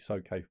and be so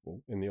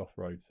capable in the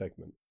off-road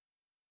segment.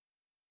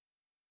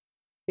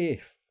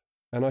 If,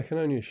 and I can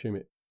only assume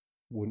it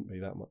wouldn't be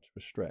that much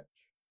of a stretch,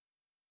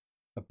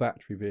 a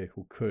battery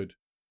vehicle could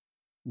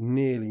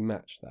nearly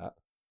match that.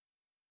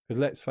 Because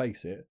let's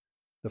face it,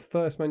 the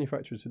first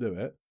manufacturer to do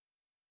it,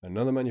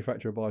 another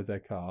manufacturer buys their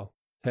car,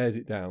 tears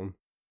it down,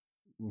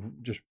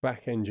 just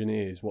back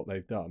engineers what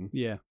they've done.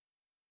 Yeah.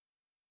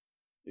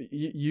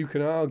 You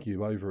can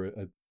argue over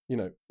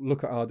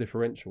look at our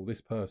differential.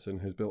 This person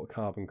has built a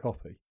carbon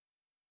copy.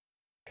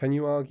 Can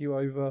you argue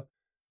over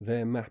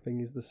their mapping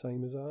is the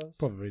same as ours?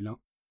 Probably not.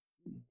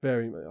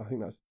 I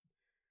think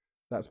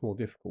that's more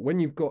difficult. When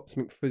you've got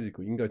something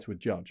physical, you can go to a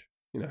judge,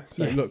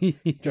 say, look,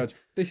 judge,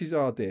 this is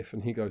our diff.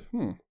 And he goes,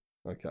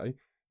 okay.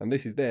 And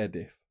this is their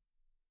diff.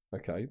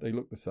 Okay, they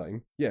look the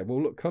same. Yeah,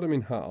 well, look, cut them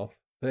in half.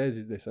 Theirs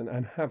is this.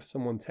 And have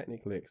someone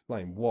technically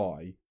explain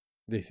why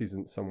this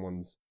isn't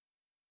someone's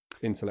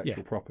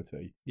intellectual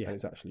property and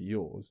it's actually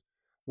yours.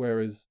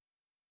 Whereas,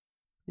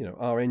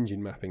 our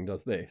engine mapping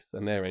does this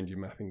and their engine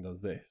mapping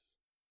does this.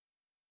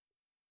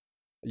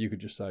 You could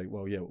just say,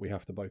 well, yeah, we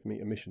have to both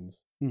meet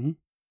emissions. Mm-hmm.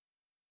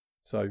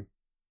 So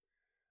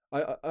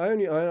I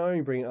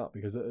only bring it up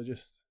because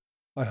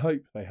I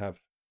hope they have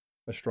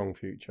a strong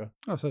future.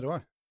 Oh, so do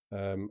I.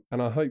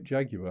 And I hope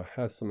Jaguar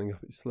has something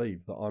up its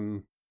sleeve that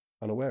I'm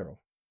unaware of.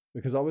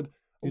 Because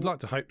You'd like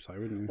to hope so,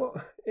 wouldn't you?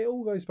 Well, it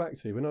all goes back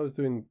to when I was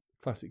doing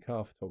classic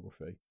car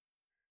photography,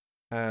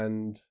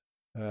 and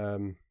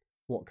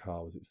what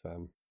car was it,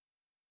 Sam?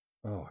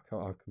 Oh,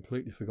 I've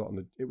completely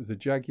forgotten. It was the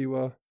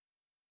Jaguar.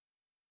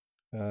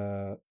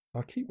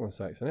 I keep wanting to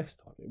say it's an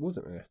S-Type. It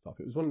wasn't an S-Type.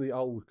 It was one of the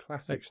old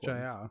classic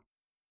XJR. ones.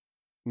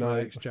 No,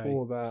 XJ,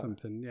 before that.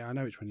 Something. Yeah, I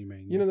know which one you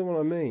mean. You know the one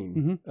I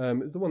mean? Mm-hmm.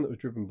 It was the one that was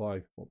driven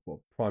by what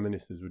prime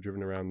ministers were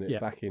driven around it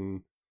back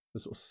in the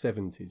sort of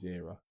 70s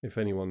era. If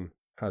anyone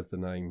has the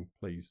name,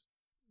 please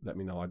let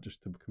me know. I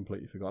just have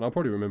completely forgotten. I'll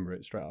probably remember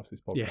it straight after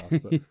this podcast. Yeah.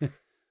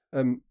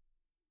 But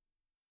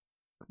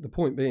the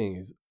point being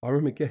is, I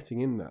remember getting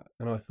in that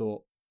and I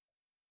thought,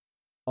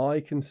 I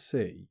can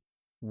see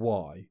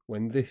why,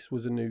 when this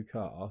was a new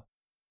car,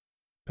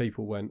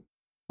 people went,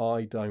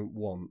 I don't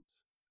want,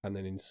 and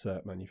then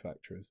insert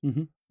manufacturers.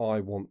 Mm-hmm. I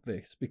want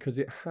this, because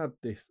it had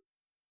this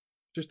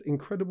just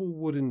incredible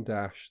wooden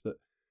dash that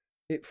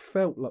it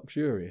felt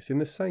luxurious in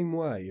the same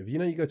way of,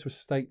 you go to a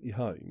stately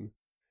home,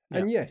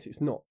 and yes, it's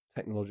not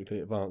technologically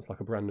advanced like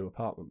a brand new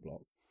apartment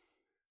block,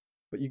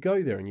 but you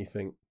go there and you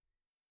think,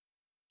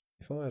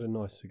 if I had a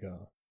nice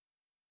cigar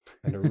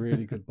and a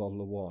really good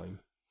bottle of wine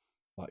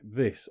like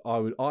this, I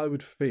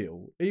would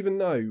feel, even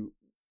though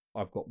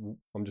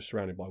I'm just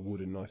surrounded by wood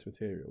and nice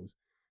materials,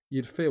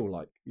 you'd feel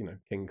like,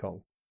 King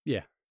Kong.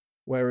 Yeah.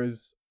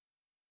 Whereas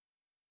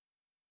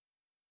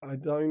I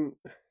don't,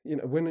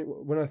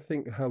 when I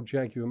think how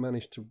Jaguar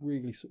managed to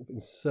really sort of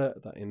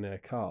insert that in their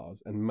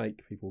cars and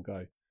make people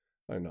go,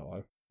 oh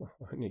no,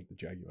 I need the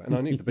Jaguar. And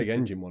I need the big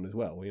engine one as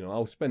well.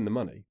 I'll spend the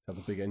money to have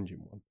the big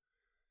engine one.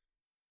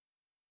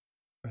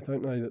 I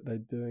don't know that they're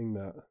doing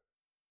that.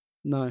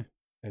 No.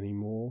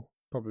 Anymore.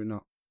 Probably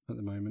not at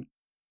the moment.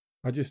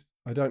 I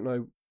don't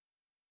know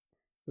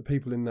the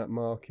people in that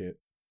market.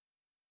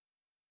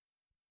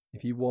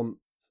 If you want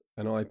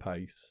an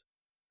I-Pace,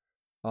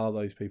 are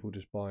those people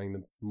just buying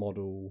the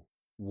Model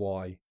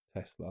Y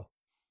Tesla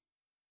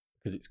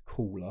because it's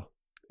cooler?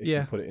 If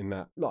you put it in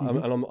that,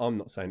 and I'm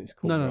not saying it's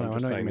cooler. No, I'm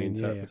just saying the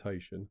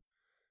interpretation.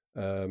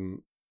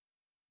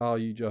 Are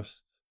you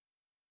just,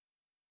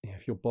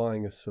 if you're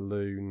buying a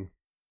saloon,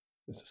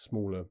 it's a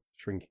smaller,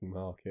 shrinking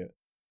market.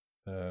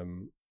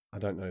 I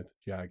don't know if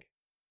the Jag is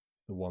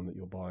the one that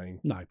you're buying.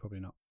 No,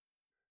 probably not.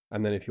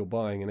 And then if you're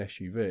buying an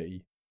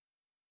SUV,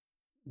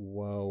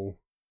 well,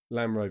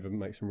 Land Rover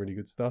makes some really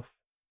good stuff.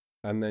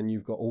 And then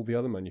you've got all the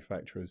other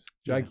manufacturers.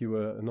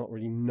 Jaguar are not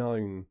really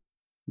known.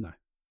 No.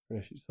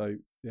 So,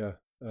 yeah.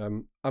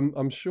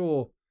 I'm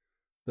sure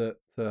that,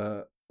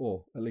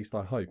 or at least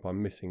I hope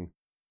I'm missing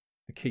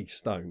the key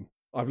stone.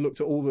 I've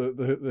looked at all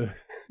the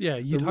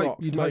you'd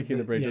rocks hope, making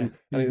the bridge, and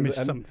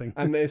missed something.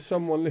 And there's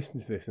someone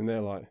listening to this, and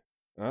they're like,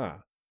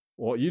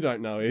 what you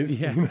don't know is,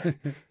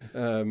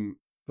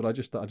 but I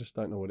just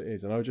don't know what it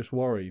is, and I just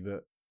worry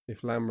that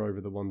if Land Rover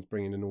are the ones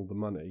bringing in all the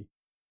money,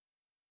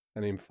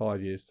 and in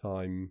 5 years'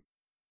 time,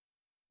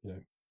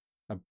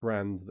 a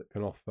brand that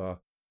can offer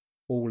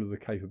all of the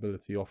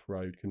capability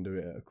off-road, can do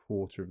it at a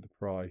quarter of the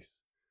price.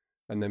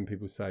 And then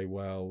people say,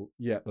 well,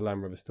 yeah, the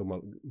Land Rover's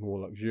still more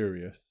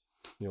luxurious.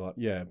 And you're like,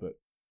 yeah, but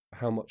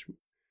how much?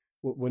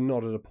 We're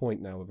not at a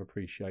point now of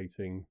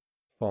appreciating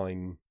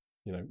fine,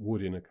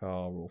 wood in a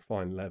car or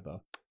fine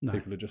leather. No.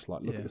 People are just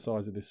like, look at the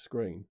size of this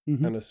screen.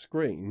 Mm-hmm. And a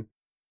screen,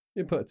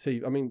 you put a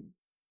TV. I mean,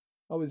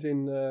 I was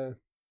in,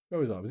 where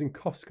was I? I was in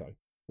Costco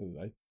the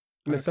other day.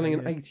 And they're selling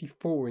an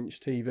 84-inch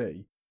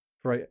TV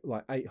for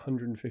like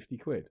 850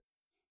 quid.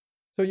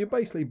 So you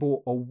basically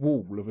bought a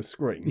wall of a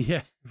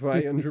screen for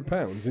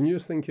 £800. And you're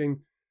just thinking,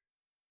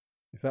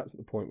 if that's at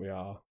the point we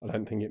are, I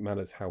don't think it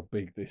matters how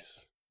big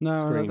this screen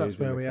is. No, that's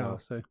where we are.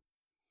 So.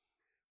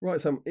 Right,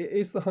 Sam, it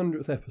is the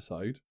 100th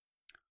episode.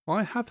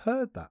 I have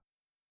heard that.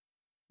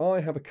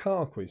 I have a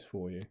car quiz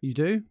for you. You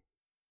do?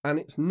 And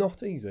it's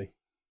not easy.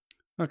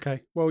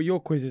 Okay. Well, your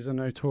quizzes are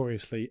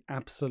notoriously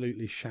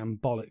absolutely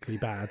shambolically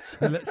bad.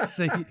 So let's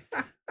see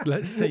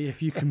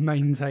if you can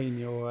maintain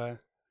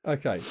your...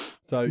 Okay.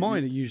 So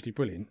mine are usually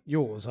brilliant.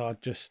 Yours are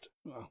just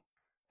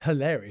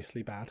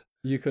hilariously bad.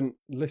 You can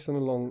listen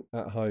along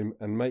at home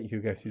and make your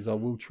guesses. I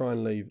will try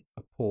and leave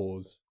a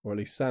pause, or at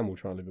least Sam will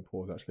try and leave a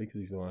pause actually, because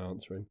he's the one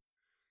answering.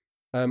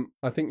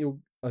 I think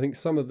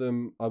some of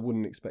them I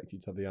wouldn't expect you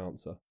to have the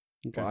answer.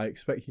 Okay. But I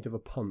expect you to have a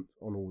punt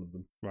on all of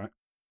them. Right.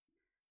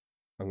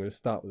 I'm going to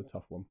start with a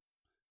tough one.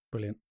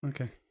 Brilliant.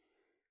 Okay.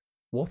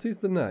 What is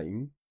the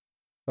name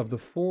of the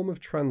form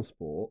of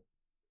transport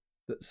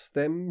that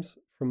stems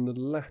from the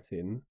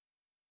Latin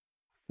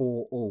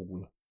for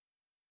all?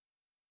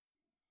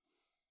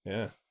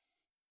 Yeah.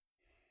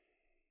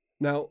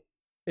 Now,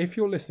 if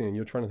you're listening and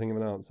you're trying to think of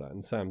an answer,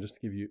 and Sam, just to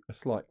give you a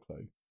slight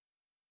clue,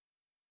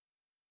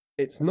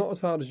 it's not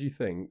as hard as you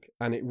think,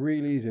 and it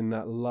really is in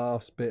that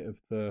last bit of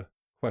the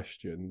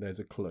question, there's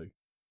a clue.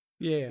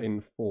 Yeah.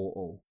 In for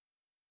all.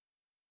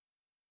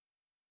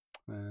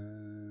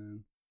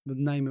 The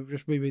name of,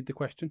 just reread the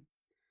question.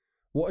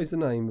 What is the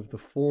name of the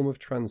form of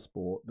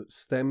transport that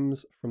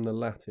stems from the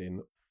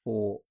Latin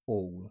for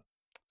all?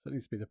 So it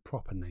needs to be the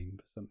proper name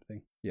for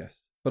something.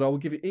 Yes. But I will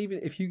give you, even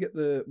if you get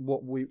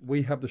what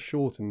we have the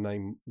shortened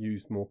name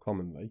used more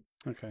commonly.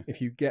 Okay. If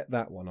you get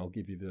that one, I'll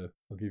give you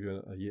a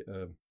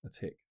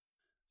tick.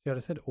 See, I'd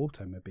have said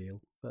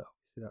automobile, but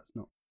obviously that's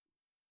not.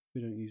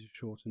 We don't use a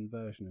shortened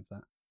version of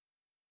that.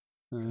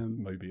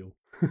 Mobile.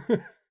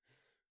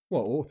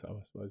 Well, auto,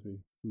 I suppose.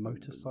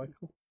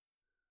 Motorcycle.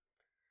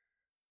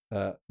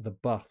 The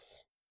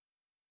bus.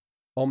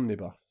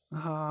 Omnibus.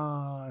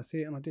 Ah, I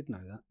see it, and I did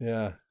know that.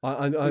 Yeah,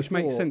 which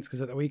makes sense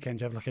because at the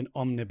weekend you have like an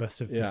omnibus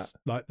of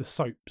like the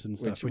soaps and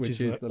stuff, which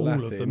is like the all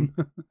Latin of them.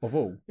 of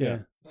all. Yeah.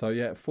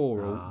 So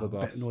for all, the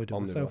bus. I'm a bit annoyed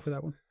with myself with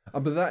that one.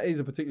 But that is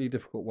a particularly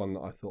difficult one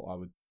that I thought I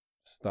would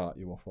start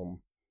you off on.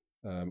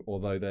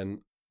 Although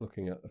then,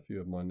 looking at a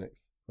few of my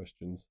next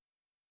questions,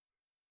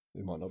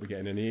 it might not be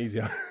getting any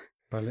easier.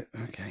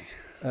 Okay.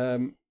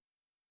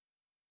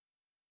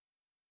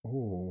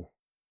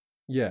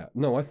 Yeah.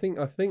 No, I think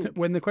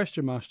when the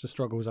question master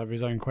struggles over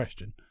his own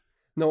question.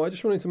 No, I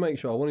just wanted to make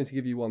sure. I wanted to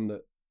give you one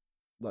that,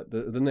 like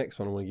the next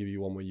one, I want to give you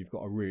one where you've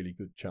got a really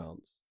good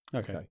chance.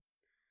 Okay.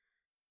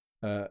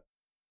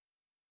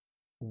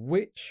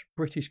 Which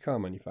British car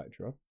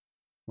manufacturer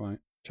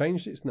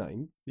changed its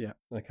name? Yeah.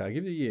 Okay, I'll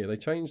give you the year. They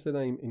changed their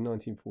name in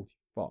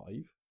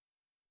 1945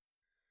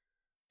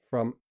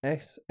 from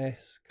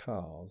SS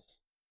Cars.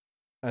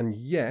 And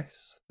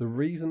yes, the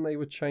reason they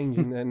were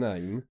changing their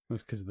name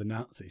was because of the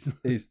Nazis.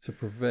 is to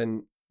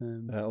prevent,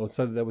 or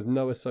so that there was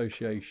no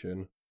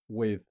association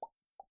with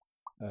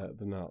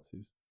the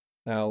Nazis.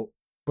 Now,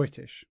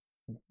 British.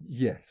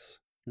 Yes.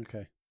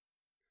 Okay.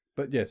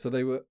 But yeah, so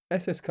they were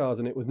SS Cars,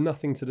 and it was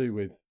nothing to do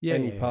with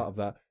any part of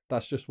that.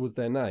 That's just was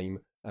their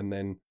name, and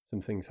then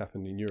some things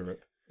happened in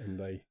Europe, and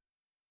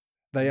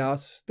they are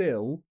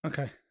still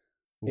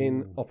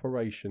in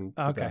operation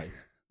today. Okay.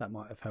 That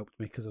might have helped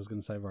me because I was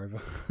going to say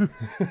Rover.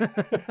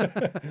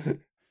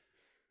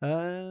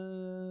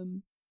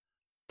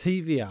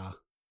 TVR.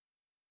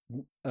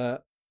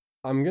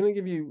 I'm going to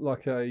give you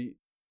like you're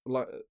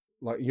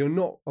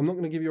not. I'm not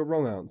going to give you a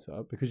wrong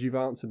answer because you've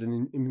answered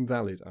an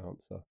invalid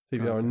answer.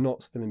 TVR are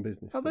not still in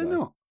business. Are they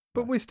not?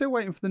 But we're still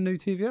waiting for the new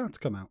TVR to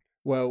come out.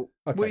 Well,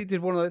 okay. We did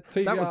one of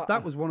the,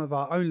 that was one of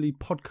our only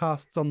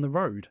podcasts on the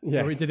road.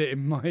 Yes. We did it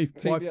in my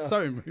wife's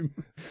sewing room.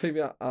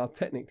 TVR are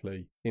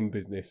technically in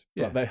business,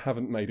 but they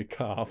haven't made a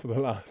car for the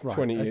last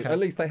 20 years. At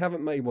least they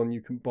haven't made one you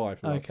can buy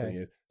for the last 20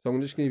 years. So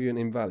I'm just going to give you an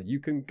invalid. You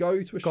can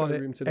go to a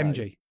showroom today.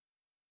 MG.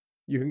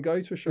 You can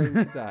go to a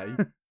showroom today.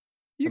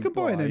 You can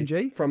buy an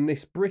MG from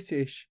this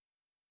British,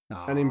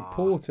 and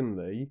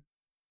importantly,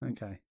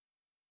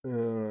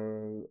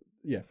 from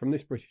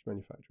this British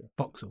manufacturer.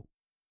 Vauxhall.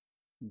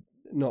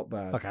 Not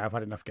bad. Okay, I've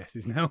had enough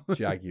guesses now.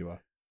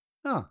 Jaguar.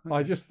 Okay.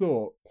 I just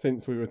thought,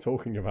 since we were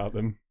talking about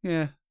them.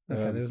 Yeah.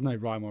 Okay, there was no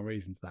rhyme or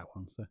reason to that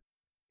one. So,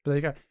 but there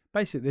you go.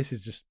 Basically, this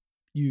is just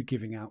you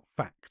giving out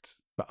facts,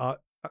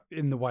 but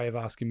in the way of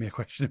asking me a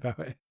question about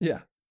it. Yeah.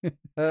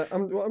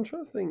 I'm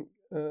trying to think.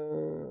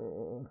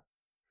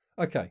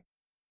 Okay.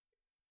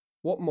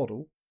 What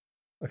model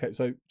Okay,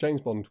 so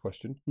James Bond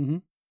question. Mm-hmm.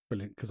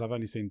 Brilliant, because I've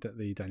only seen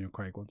the Daniel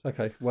Craig ones.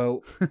 Okay,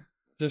 well,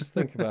 just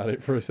think about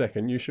it for a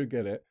second. You should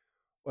get it.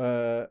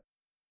 The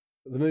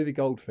movie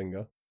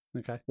Goldfinger.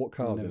 Okay. What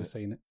car's I've in never it?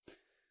 seen it.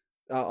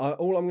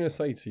 All I'm going to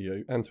say to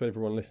you and to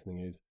everyone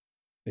listening is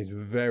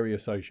very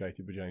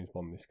associated with James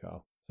Bond, this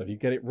car. So if you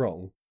get it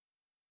wrong,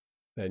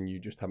 then you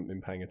just haven't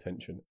been paying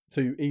attention.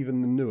 To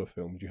even the newer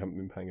films, you haven't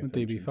been paying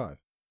attention. DB5.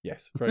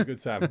 Yes, very good,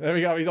 Sam. There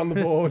we go. He's on the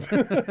board.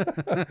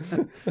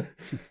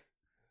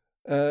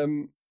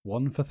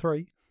 1 for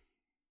 3.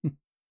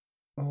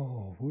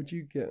 Oh, would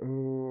you get...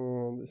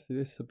 let's see,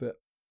 this is a bit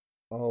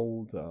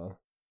older.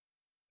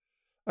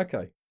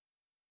 Okay.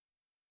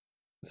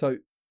 So,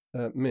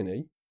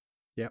 Mini.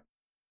 Yep.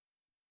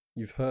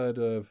 You've heard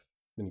of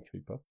Mini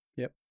Cooper.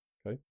 Yep.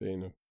 Okay,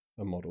 being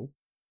a model.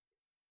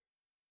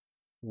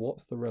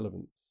 What's the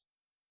relevance?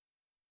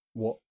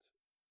 What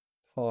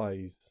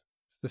ties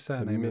The the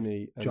surname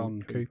Mini of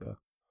John Cooper.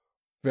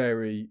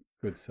 Very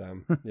good,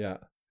 Sam. Yeah.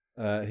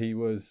 He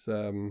was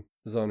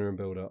designer and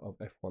builder of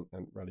F1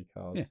 and rally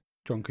cars. Yeah.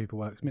 John Cooper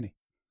Works Mini.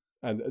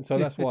 And so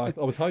that's why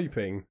I was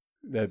hoping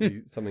there'd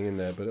be something in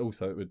there, but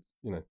also it would,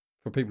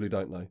 for people who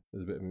don't know,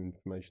 there's a bit of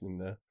information in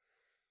there.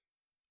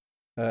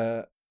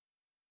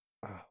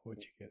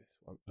 Where'd you get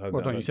this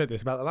one? You said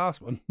this about the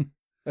last one.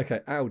 Okay,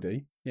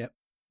 Audi. Yep.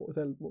 What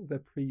was their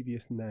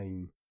previous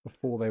name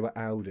before they were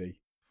Audi?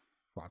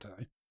 I don't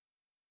know.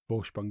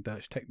 Vorsprung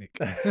Deutsche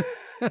Technik.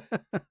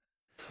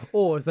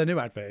 Or as their new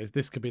advert is,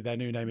 this could be their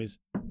new name is.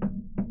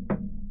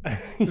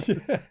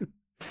 Yeah.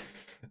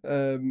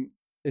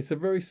 It's a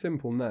very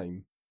simple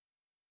name.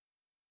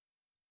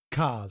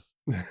 Cars.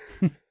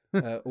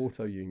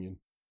 Auto Union.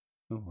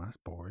 Oh, that's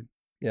boring.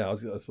 Yeah,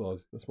 that's why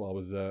I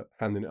was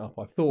handing it up.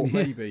 I thought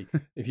maybe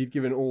if you'd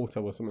given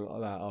auto or something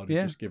like that, I'd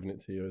have just given it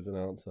to you as an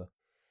answer.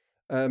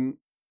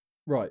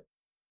 Right.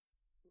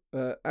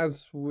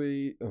 As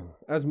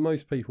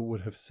most people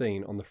would have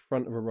seen on the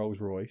front of a Rolls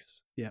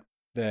Royce,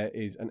 there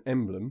is an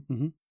emblem.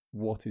 Mm-hmm.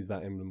 What is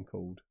that emblem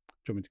called?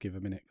 Do you want me to give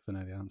a minute because I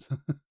know the answer?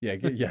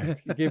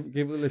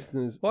 Give the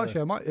listeners. Well,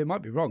 actually, it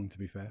might be wrong to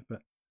be fair,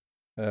 but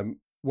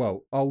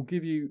well, I'll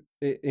give you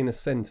it in a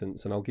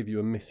sentence, and I'll give you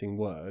a missing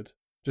word,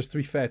 just to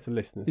be fair to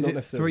listeners. Is not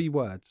it 3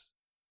 words?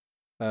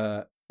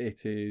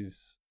 It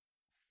is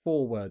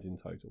 4 words in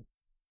total.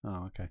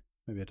 Oh, okay.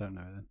 Maybe I don't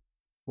know it then.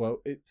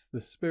 Well, it's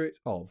the spirit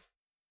of.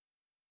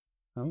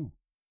 Oh,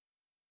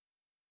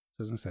 so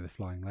I was going to say the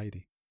Flying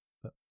Lady,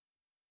 but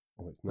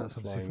it's not that's the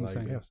obviously Flying from Lady.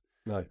 something else.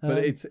 No, but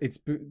it's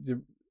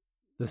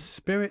the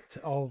spirit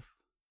of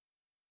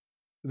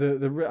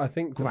I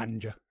think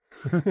grandeur.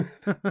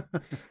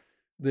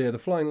 The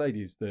Flying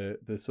Lady is the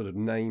sort of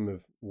name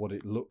of what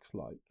it looks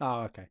like.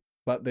 Oh, okay.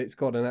 But it's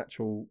got an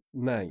actual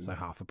name. So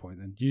half a point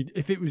then.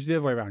 If it was the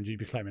other way around, you'd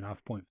be claiming half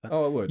a point for that.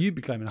 Oh, I would. You'd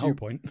be claiming a whole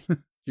point. Do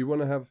you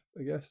want to have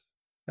a guess?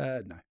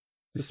 No.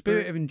 The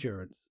spirit of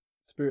endurance.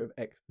 Spirit of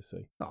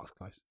ecstasy. Oh, that's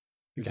close.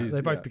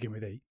 They both begin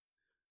with E.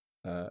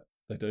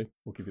 They do.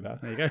 We'll give you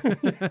that. There you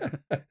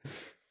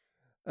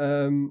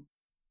go.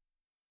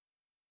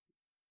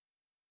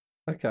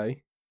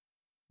 Okay.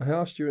 I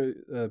asked you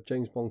a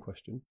James Bond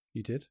question.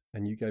 You did?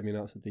 And you gave me an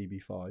answer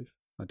DB5.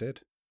 I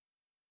did.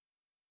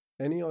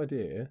 Any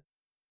idea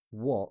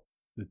what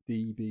the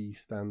DB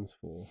stands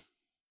for?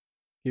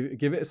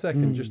 Give it a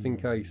second, just in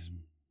case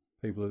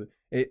people are...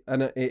 It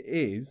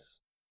is,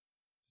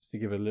 just to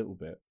give a little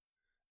bit,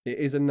 it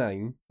is a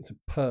name. It's a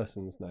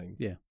person's name.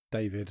 Yeah,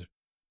 David.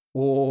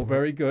 Oh,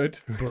 very good.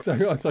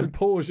 So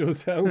pause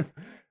yourself.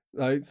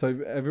 So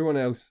everyone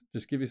else,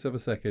 just give yourself a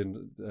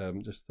second,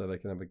 just so they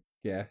can have a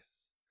guess.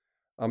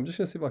 I'm just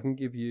going to see if I can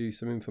give you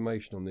some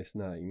information on this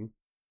name.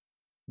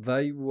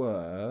 They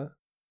were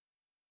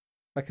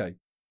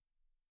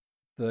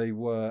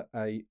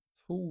a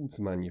tools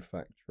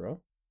manufacturer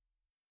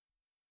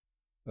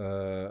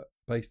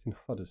based in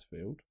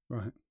Huddersfield.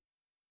 Right.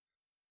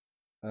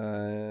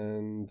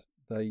 And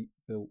they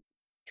built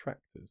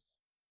tractors,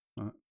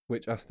 right,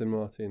 which Aston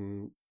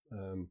Martin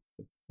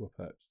were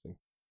purchasing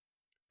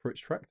for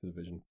its tractor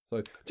division.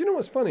 So, do you know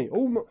what's funny?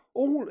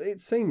 All it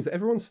seems that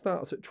everyone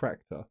starts at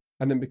tractor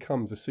and then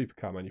becomes a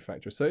supercar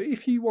manufacturer. So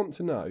if you want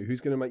to know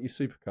who's going to make you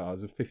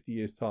supercars of 50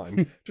 years'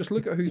 time, just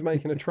look at who's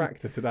making a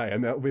tractor today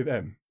and that'll be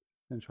them.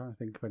 I'm trying to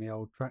think of any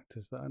old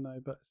tractors that I know,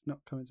 but it's not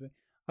coming to me.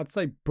 I'd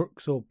say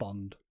Brooks or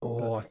Bond.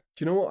 Oh, do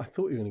you know what? I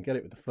thought you were going to get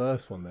it with the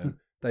first one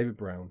then. David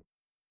Brown.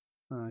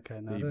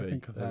 Okay, no, I don't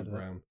think I've heard of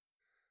that.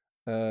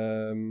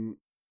 Can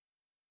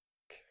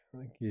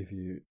I give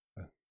you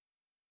a...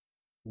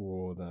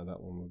 Oh, no, that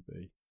one would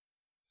be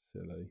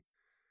silly.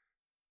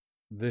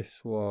 This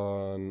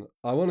one,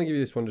 I want to give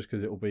you this one just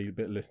because it will be a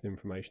bit of listening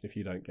information if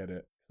you don't get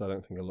it, because I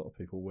don't think a lot of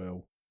people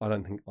will. I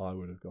don't think I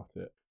would have got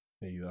it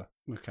either.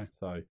 Okay.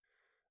 So,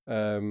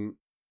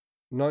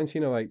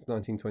 1908 to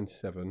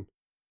 1927,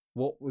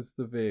 what was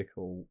the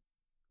vehicle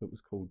that was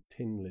called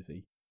Tin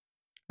Lizzie?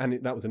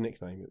 And that was a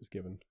nickname it was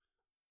given.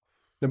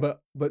 No,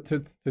 but to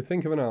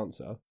think of an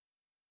answer,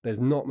 there's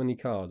not many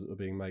cars that were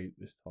being made at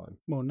this time.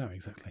 Well, no,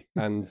 exactly.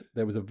 And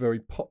there was a very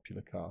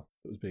popular car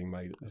that was being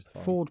made at this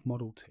time. Ford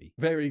Model T.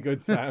 Very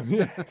good, Sam.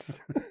 Yes.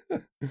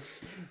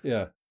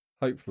 Yeah.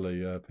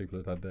 Hopefully, people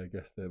had had their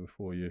guess there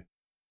before you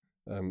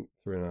threw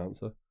an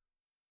answer.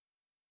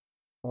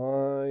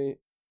 I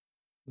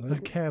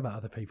don't care about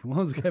other people. I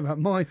want to care about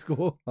my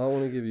score. I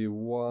want to give you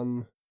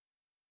one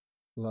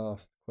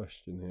last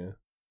question here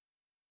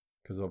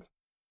because I've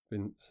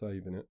been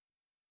saving it.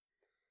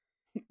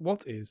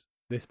 What is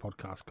this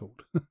podcast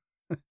called?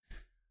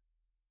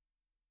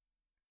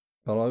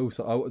 But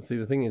I see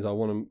the thing is I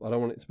don't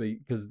want it to be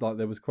because like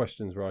there was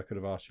questions where I could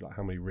have asked you like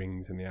how many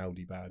rings in the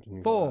Audi badge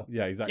and 4. Like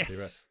yeah, exactly.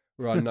 Yes.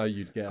 Right. Where I know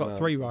you'd get Got an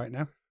 3 answer. right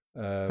now.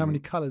 How many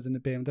colours in the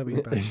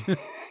BMW badge?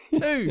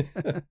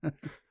 2.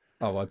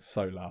 Oh, I'd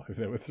so laugh if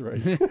there were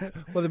 3.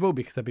 Well, there will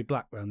be because there'll be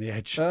black around the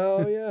edge.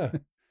 Oh yeah.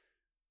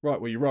 Right,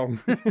 well you're wrong.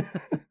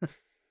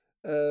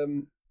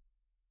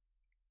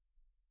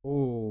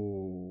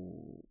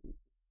 Oh.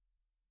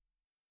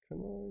 Can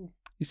I?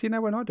 You see,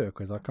 now when I do a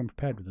quiz, I come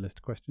prepared with a list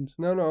of questions.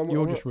 No.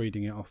 You're just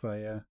reading it off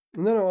a...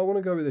 No, I want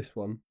to go with this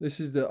one. This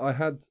is I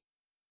had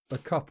a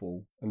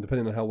couple, and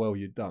depending on how well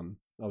you'd done,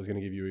 I was going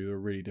to give you either a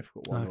really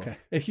difficult one. Okay. Or,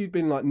 if you'd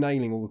been like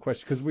nailing all the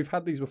questions, because we've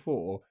had these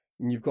before,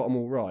 and you've got them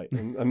all right,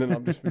 and then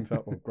I've just been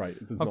felt, oh, great.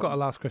 I've got a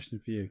last question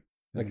for you.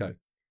 Okay.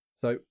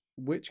 So,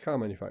 which car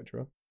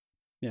manufacturer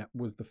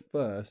was the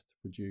first to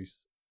produce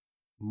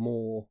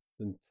more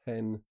than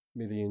 10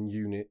 million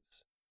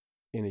units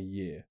in a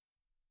year?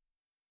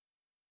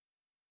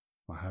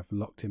 I have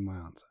locked in my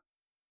answer.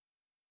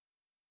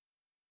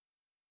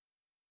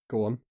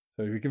 Go on.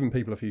 So we're giving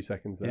people a few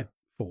seconds there. Yeah,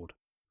 Ford.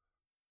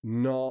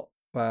 Not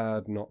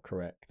bad, not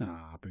correct.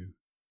 Ah, boo.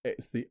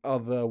 It's the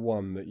other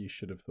one that you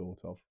should have thought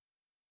of.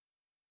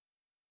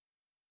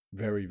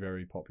 Very,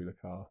 very popular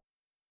car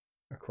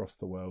across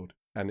the world.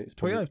 And it's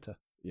probably, Toyota.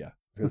 Yeah, I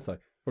was going to say,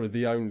 probably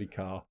the only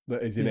car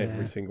that is in Yeah.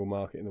 every single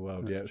market in the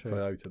world. That's Yeah, it's true.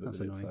 Toyota that That's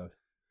did it annoying. first.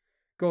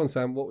 Go on,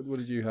 Sam. What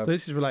did you have? So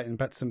this is relating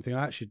back to something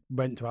I actually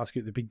went to ask you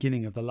at the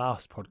beginning of the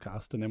last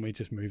podcast, and then we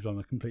just moved on.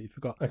 I completely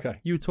forgot. Okay.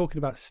 You were talking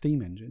about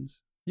steam engines.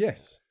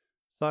 Yes.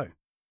 So,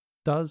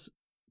 does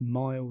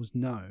Miles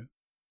know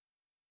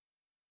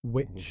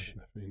which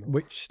Definitely not.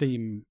 which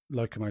steam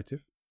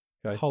locomotive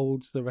Okay.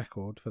 holds the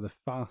record for the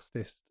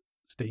fastest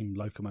steam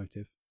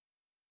locomotive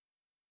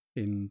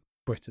in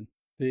Britain?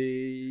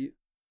 The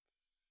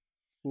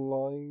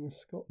Flying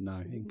Scots?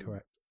 No,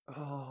 incorrect.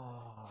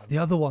 Oh. It's the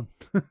other one.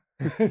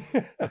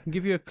 I can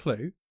give you a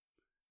clue.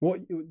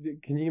 What?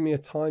 Can you give me a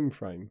time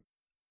frame?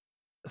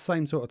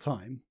 Same sort of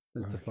time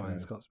as the Flying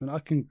Okay. Scotsman. I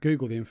can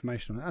Google the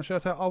information on it.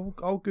 Actually,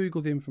 I'll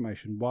Google the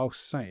information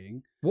whilst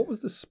saying. What was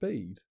the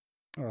speed?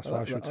 Oh, that's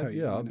what I should tell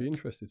you. Yeah, I'd be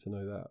interested to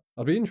know that.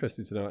 I'd be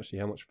interested to know actually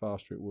how much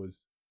faster it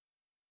was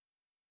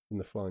than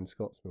the Flying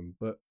Scotsman.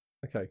 But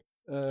okay.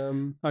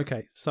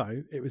 Okay,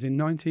 so it was in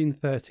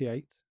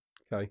 1938.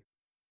 Okay.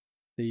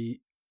 The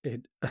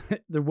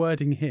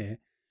wording here,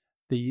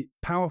 the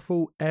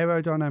powerful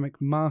aerodynamic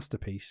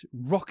masterpiece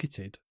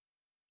rocketed,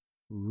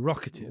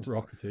 Rocketed,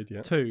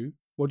 yeah. to,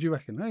 what do you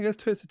reckon? I guess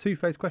it's a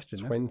two-phase question.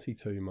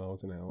 22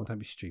 miles an hour. Well, don't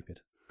be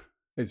stupid.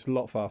 It's a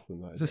lot faster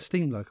than that. It's a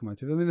steam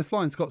locomotive. I mean, the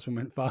Flying Scotsman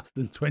went faster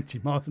than 20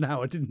 miles an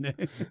hour, didn't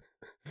it?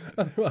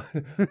 I don't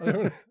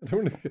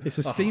want to. It's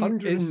a steam.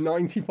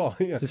 195.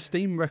 Yeah. It's a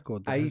steam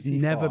record that has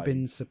 85. never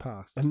been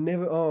surpassed. I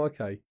never. Oh,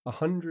 okay.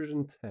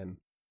 110.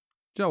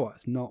 Do you know what?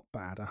 It's not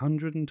bad.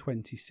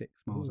 126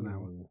 miles an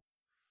hour. Ooh.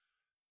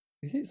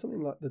 Is it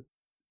something like the?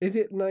 Is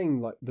it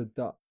named like the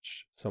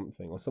Dutch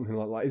something or something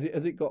like? Is it?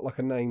 Has it got like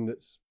a name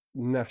that's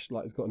national?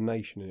 Like it's got a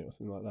nation in it or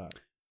something like that?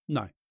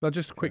 No, but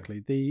just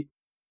quickly, the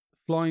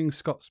Flying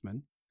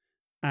Scotsman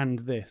and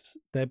this,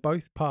 they're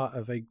both part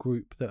of a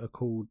group that are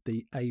called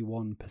the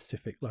A1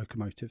 Pacific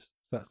locomotives.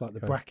 So that's like the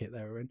Okay. bracket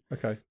they were in.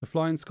 Okay. The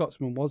Flying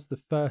Scotsman was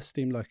the first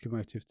steam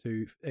locomotive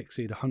to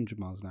exceed 100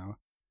 miles an hour,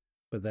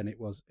 but then it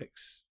was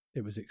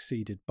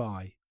exceeded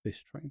by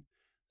this train.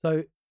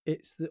 So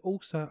it's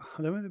also,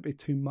 I don't know if it'd be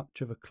too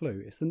much of a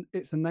clue. It's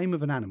the name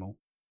of an animal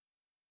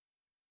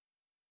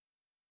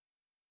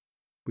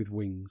with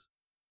wings.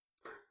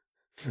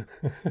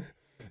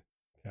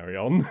 Carry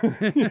on.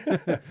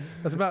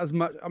 That's about as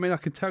much. I mean, I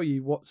could tell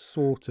you what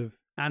sort of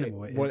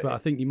animal it is, but I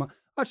think you might.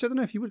 Actually, I don't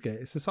know if you would get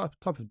it. It's a type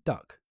of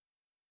duck.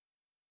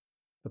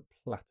 The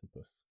platypus.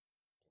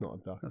 It's not a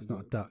duck. That's is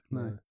not it? a duck.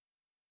 No.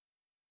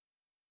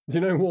 Do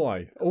you know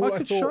why? All I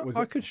could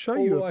show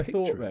you all a I picture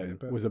thought of then it,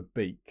 but- was a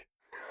beak.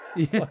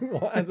 It's Yeah. like,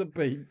 what has a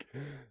beak?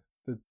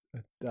 A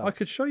duck. I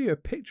could show you a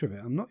picture of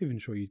it. I'm not even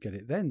sure you'd get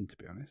it then, to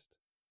be honest.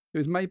 It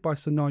was made by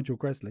Sir Nigel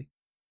Gresley.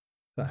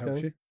 That helps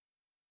Okay.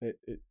 you.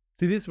 It,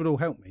 See, this would all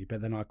help me, but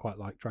then I quite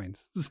like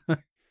trains.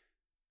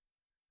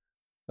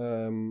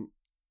 So,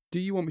 do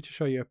you want me to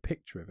show you a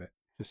picture of it,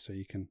 just so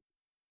you can?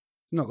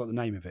 It's not got the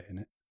name of it in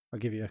it. I'll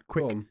give you a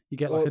quick. Go on. You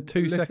get like Or a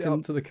 2 lift second. it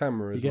up to the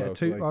camera you as get well. a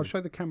so 2. they I'll can-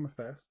 show the camera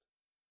first.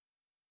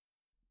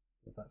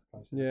 If that's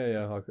close.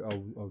 Yeah.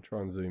 I'll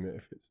try and zoom it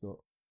if it's not.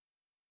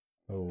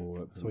 Oh,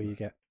 that That's what you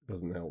get.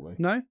 doesn't help me.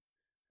 No,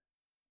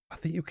 I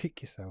think you'll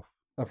kick yourself.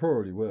 I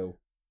probably will.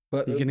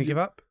 But Are you going to give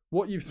up?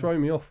 What you've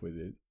thrown me off with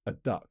is a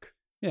duck.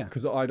 Yeah.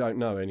 Because I don't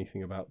know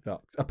anything about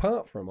ducks.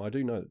 Apart from, I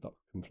do know that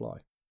ducks can fly.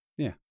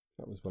 Yeah.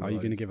 That was one. Are you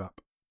going to give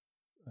up?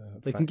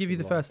 They can facts give you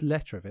of the life. first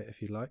letter of it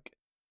if you like,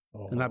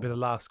 and that'd be the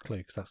last clue.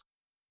 Because that's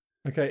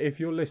Okay, if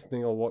you're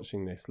listening or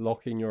watching this,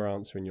 lock in your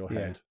answer in your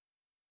head.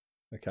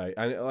 Okay,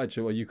 and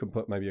actually, well, you can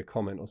put maybe a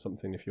comment or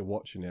something if you're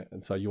watching it,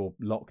 and so you're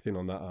locked in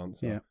on that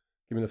answer. Yeah.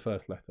 Give me the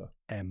first letter.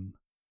 M.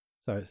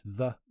 So it's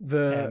the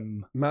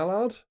M.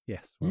 Mallard?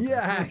 Yes.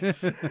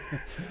 Yes!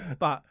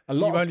 But A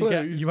lot of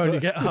clues, you only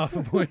get half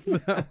a point for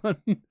that one.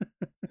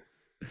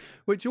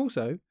 Which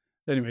also,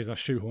 the only reason I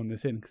shoehorn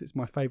this in, because it's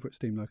my favourite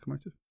steam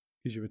locomotive,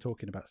 because you were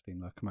talking about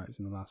steam locomotives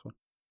in the last one.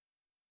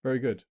 Very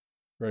good.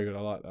 Very good.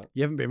 I like that.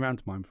 You haven't been around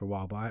to mine for a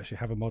while, but I actually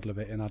have a model of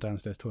it in our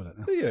downstairs toilet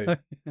now. Do you? So,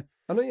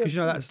 I know because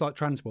that's like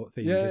transport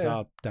themed is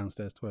our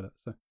downstairs toilet.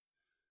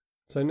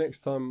 So next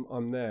time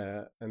I'm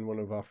there and one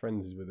of our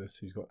friends is with us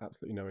who's got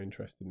absolutely no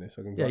interest in this,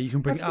 I can go, you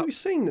can bring it up. Have you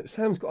seen that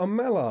Sam's got a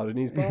mallard in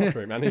his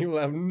bathroom? And he will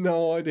have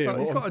no idea. Well,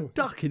 he's got a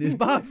duck in his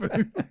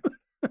bathroom.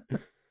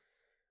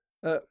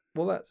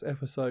 Well, that's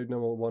episode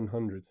number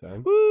 100,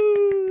 Sam.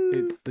 Woo!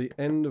 It's the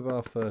end of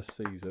our first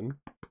season.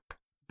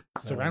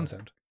 Surround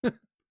sound.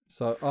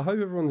 So I hope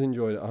everyone's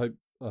enjoyed it.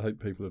 I hope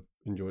people have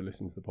enjoyed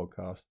listening to the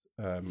podcast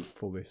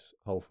for this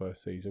whole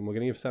first season. We're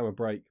going to give Sam a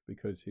break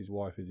because his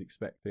wife is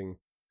expecting.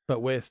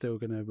 But we're still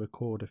going to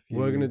record a few.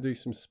 We're going to do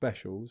some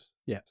specials.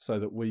 Yeah. So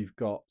that we've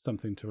got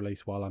something to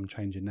release while I'm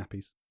changing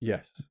nappies.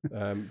 Yes.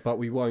 But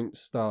we won't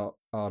start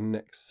our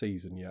next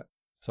season yet.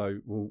 So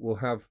we'll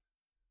have.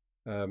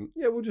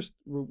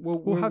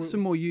 We'll have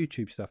some more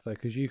YouTube stuff though,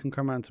 because you can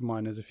come round to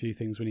mine. There's a few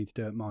things we need to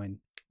do at mine.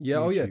 Yeah,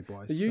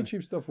 YouTube-wise, the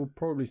YouTube stuff will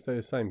probably stay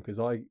the same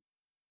because I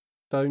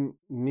don't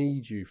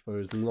need you for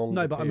as long.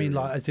 No, but periods. I mean,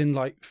 like, as in,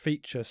 like,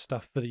 feature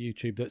stuff for the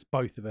YouTube that's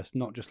both of us,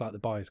 not just like the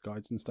buyer's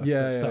guides and stuff.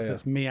 Yeah, but stuff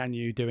that's me and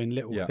you doing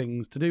little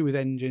things to do with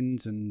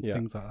engines and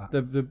things like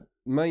that. The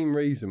main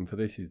reason for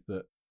this is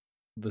that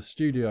the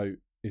studio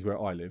is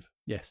where I live.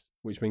 Yes.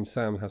 Which means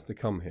Sam has to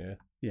come here.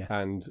 Yes.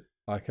 And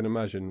I can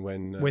imagine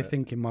when we're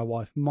thinking my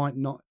wife might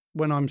not,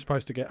 when I'm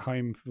supposed to get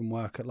home from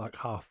work at like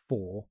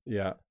 4:30.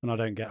 Yeah. And I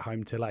don't get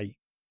home till 8.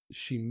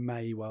 She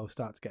may well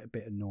start to get a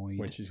bit annoyed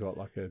when she's got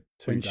like a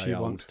 2-day when she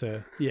old. Wants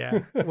to,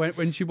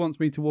 when she wants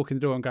me to walk in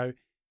the door and go,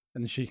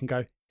 and she can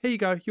go, here you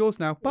go, yours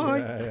now, bye,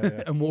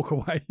 and walk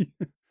away.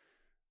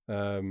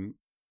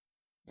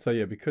 So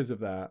yeah, because of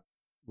that,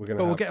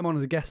 we'll get him on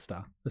as a guest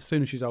star as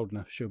soon as she's old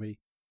enough. She'll be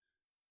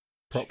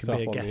propped up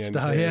be a on guest the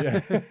star.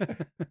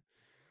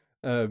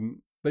 Yeah.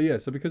 But yeah,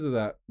 so because of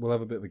that, we'll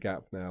have a bit of a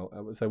gap now.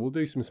 So we'll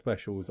do some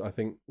specials. I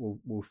think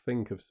we'll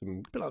think of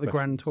some a bit like the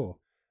Grand Tour.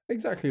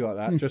 Exactly like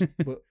that. Just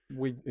but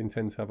we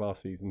intend to have our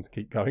seasons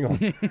keep going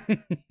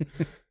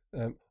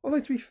on. Although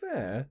to be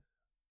fair,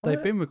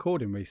 they've been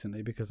recording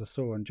recently because I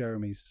saw on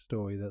Jeremy's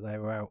story that they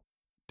were out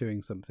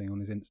doing something on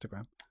his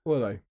Instagram. Were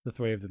they? The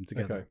three of them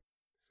together. Okay.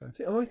 So.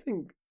 See, I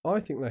think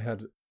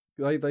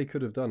they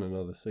could have done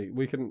another season.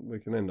 We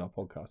can end our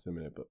podcast in a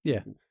minute, but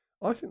yeah,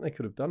 I think they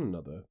could have done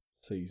another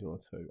season or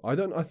two.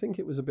 I think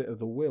it was a bit of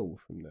the will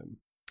from them.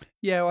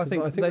 Yeah, well, I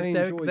think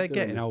they're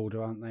getting this.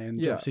 older, aren't they? And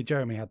obviously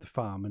Jeremy had the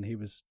farm and he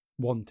was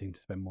wanting to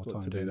spend more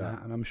time doing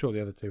that. And I'm sure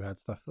the other two had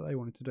stuff that they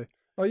wanted to do.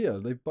 Oh yeah,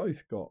 they've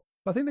both got.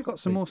 I think they've got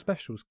some more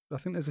specials. I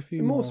think there's a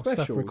few more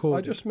specials. Stuff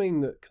recorded. I just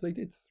mean that because they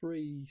did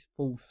 3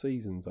 full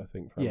seasons, I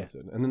think, for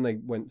Amazon, and then they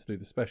went to do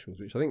the specials,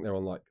 which I think they're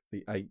on like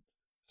the 8th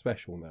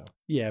special now.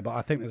 Yeah, but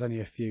I think there's only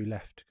a few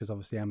left because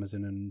obviously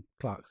Amazon and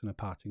Clarkson are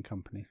parting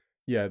company.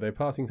 Yeah, they're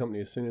parting company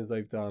as soon as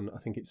they've done. I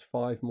think it's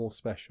 5 more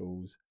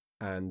specials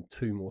and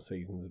 2 more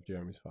seasons of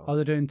Jeremy's Farm. Oh,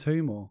 they're doing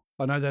 2 more.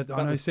 I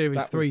know Series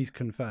 3's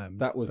confirmed.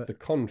 That was the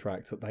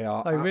contract that they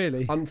are. Oh,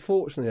 really?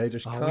 Unfortunately, they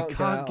just can't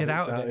get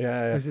out of it.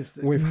 Yeah. It's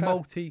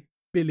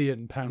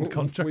multi-billion-pound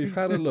contract. We've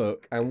had a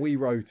look and we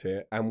wrote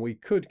it and we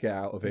could get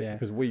out of it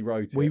because we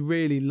wrote it. We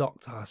really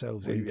locked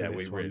ourselves into this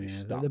we one. Really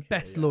stuck the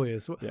best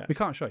lawyers. Yeah. We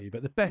can't show you,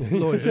 but the best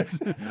lawyers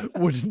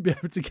wouldn't be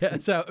able to get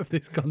us out of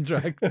this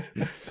contract.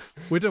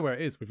 We don't know where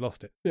it is. We've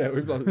lost it. Yeah,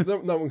 we've lost it.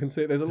 No one can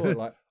see it. There's a lawyer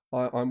like,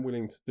 I'm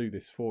willing to do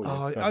this for you.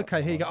 Oh,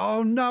 okay, here you go.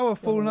 Oh, no, I've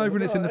fallen over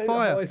and it's in the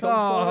fire. It's on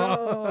fire.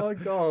 Oh,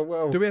 God,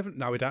 well. Do we have...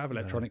 No, we don't have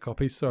electronic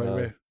copies.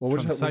 Sorry, we're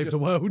trying to save the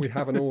world. We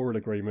have an oral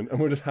agreement and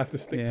we'll just have to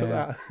stick to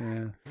that.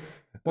 Yeah.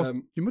 What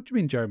do you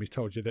mean Jeremy's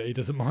told you that he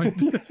doesn't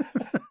mind?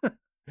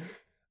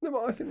 No,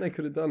 but I think they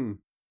could have done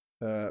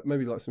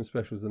maybe like some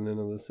specials in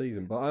another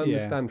season. But I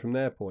understand from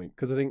their point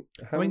because I think...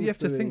 you have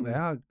to think they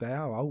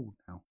are old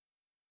now.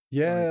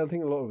 Yeah, I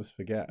think a lot of us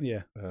forget.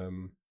 Yeah.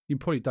 You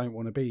probably don't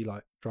want to be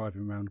like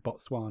driving around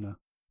Botswana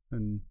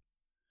and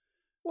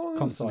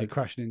constantly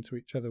crashing into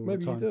each other all the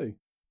time. Maybe you do.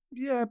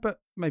 Yeah, but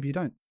maybe you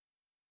don't.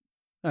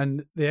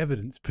 And the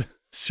evidence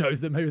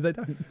shows that maybe they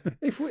don't.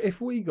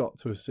 If we got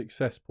to a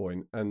success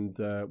point and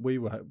we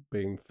were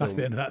being filmed... That's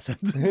the end of that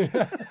sentence.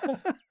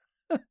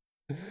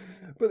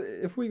 But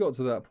if we got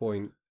to that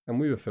point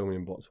and we were filming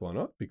in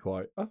Botswana,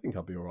 I think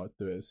I'd be all right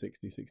to do it at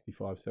 60,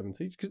 65,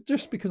 70.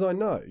 Just because I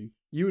know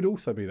you would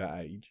also be that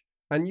age.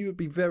 and you would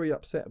be very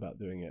upset about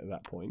doing it at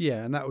that point.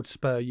 Yeah, and that would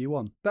spur you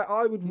on. That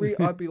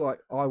I'd be like,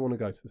 I want to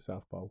go to the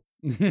South Pole.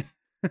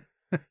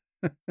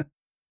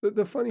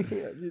 The funny thing,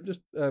 you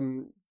just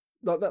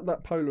like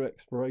that polar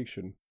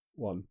exploration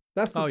one.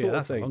 That's the sort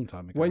of thing. A long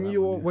time ago.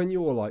 When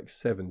you're like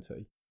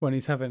 70. When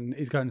he's going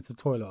to the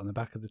toilet on the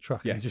back of the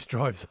truck, and he just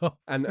drives off.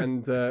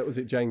 And was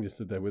it Jane just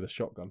stood there with a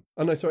shotgun?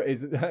 Oh no, sorry,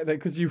 is it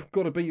because you've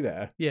got to be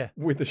there? Yeah,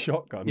 with the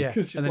shotgun. Yeah,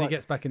 and then he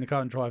gets back in the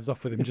car and drives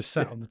off with him just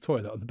sat on the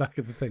toilet on the back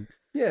of the thing.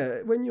 Yeah,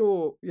 when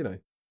you're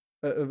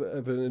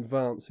of an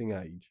advancing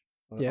age,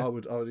 I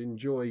would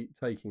enjoy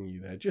taking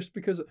you there just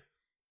because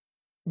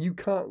you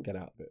can't get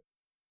out of it.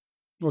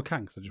 Well, I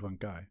can because I just won't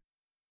go.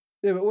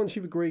 Yeah, but once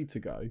you've agreed to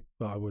go,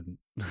 but I wouldn't.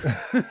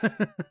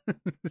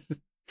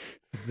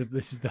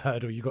 This is the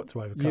hurdle you got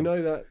to overcome. You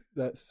know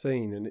that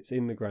scene, and it's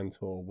in the Grand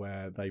Tour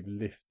where they've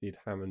lifted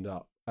Hammond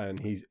up, and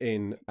he's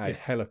in a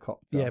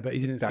helicopter. Yeah, but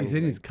he's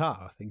in his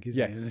car, I think,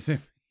 isn't he?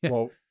 Yeah.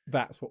 Well,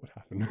 that's what would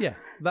happen. Yeah,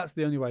 that's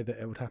the only way that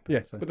it would happen.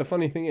 Yeah, so. But the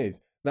funny thing is,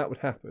 that would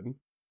happen.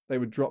 They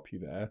would drop you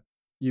there.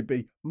 You'd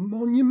be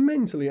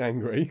monumentally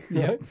angry.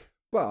 Right? Yeah.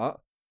 But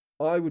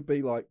I would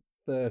be like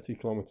 30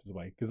 kilometres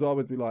away because I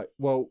would be like,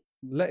 well,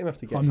 let him have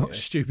to get I'm here. not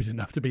stupid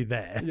enough to be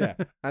there. Yeah.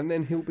 And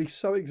then he'll be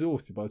so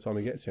exhausted by the time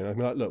he gets here. And I'll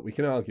be like, look, we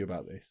can argue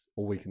about this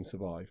or we can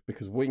survive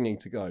because we need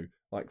to go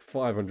like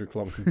 500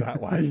 kilometres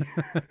that way.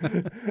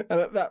 And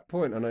at that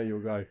point, I know you'll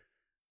go,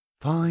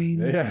 fine.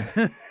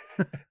 Yeah.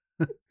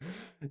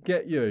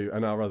 Get you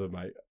and our other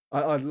mate.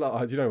 I'd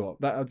love, do you know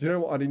what? Do you know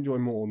what I'd enjoy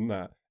more than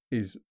that?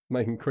 Is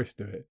making Chris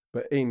do it,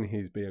 but in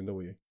his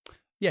BMW.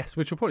 Yes,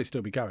 which will probably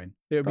still be going.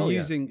 It'll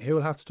be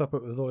he'll have to top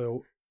up with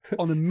oil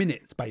on a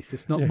minutes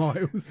basis, not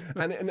miles.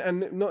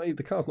 And not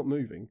the car's not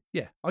moving.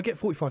 Yeah, I get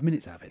 45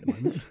 minutes out of it at the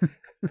moment.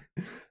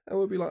 And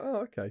we'll be like,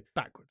 oh, okay.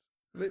 Backwards.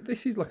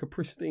 This is like a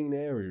pristine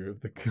area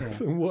of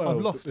the world.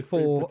 I've lost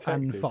 4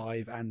 and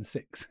 5 and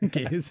 6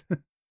 gears.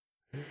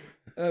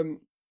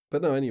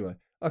 But no, anyway,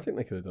 I think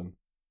they could have done.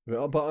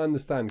 But I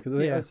understand,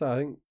 because I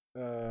think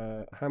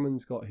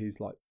Hammond's got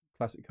his like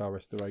classic car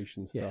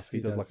restoration stuff. Yes, he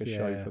does like a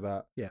show for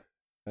that. Yeah.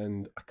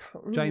 And I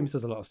can't remember. James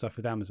does a lot of stuff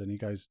with Amazon. He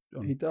goes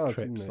on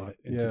trips like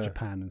into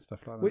Japan and stuff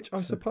like that. Which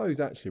I suppose,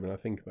 actually, when I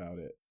think about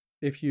it,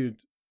 if you'd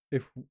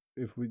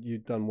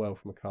done well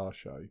from a car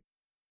show,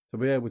 to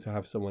be able to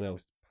have someone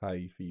else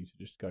pay for you to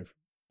just go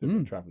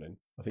travelling,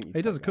 I think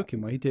he does a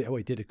cooking one. He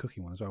did a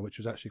cooking one as well, which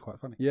was actually quite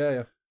funny.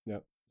 Yeah.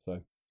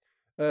 So,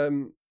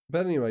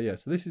 but anyway,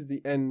 so this is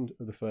the end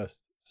of the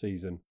first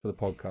season for the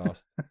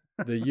podcast.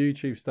 The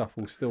YouTube stuff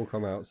will still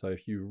come out. So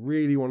if you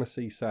really want to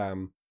see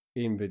Sam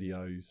in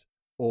videos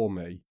or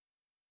me,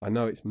 I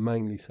know it's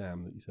mainly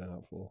Sam that you turn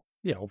up for.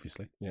 Yeah,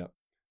 obviously. Yeah.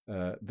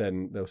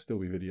 Then there'll still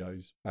be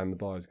videos, and the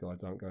buyer's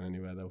guides aren't going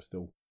anywhere. They'll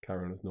still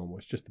carry on as normal.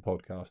 It's just the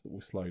podcast that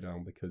will slow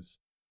down because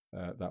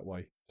that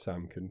way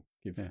Sam can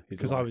give his.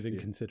 Because I was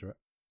inconsiderate.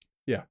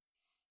 Yeah.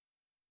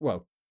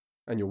 Well,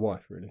 and your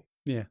wife, really.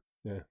 Yeah.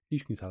 Yeah. You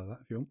can tell her that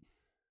if you want.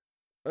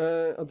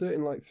 I'll do it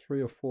in like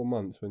 3 or 4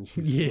 months when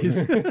she's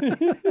years.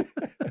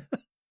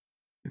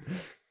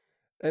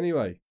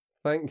 Anyway,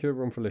 thank you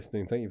everyone for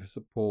listening. Thank you for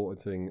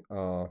supporting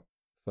our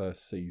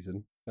first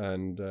season,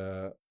 and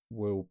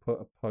we'll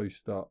put a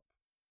post up.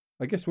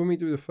 I guess when we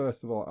do the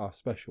first of our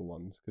special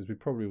ones, because we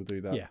probably will do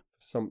that for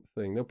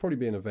something. There'll probably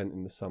be an event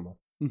in the summer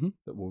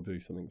that we'll do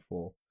something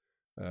for.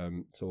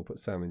 So we'll put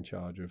Sam in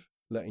charge of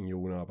letting you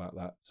all know about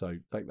that. So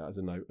take that as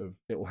a note of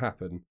it will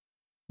happen.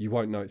 You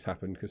won't know it's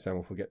happened because Sam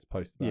will forget to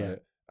post about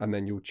it. And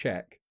then you'll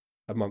check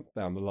a month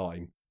down the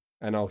line.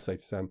 And I'll say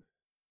to Sam,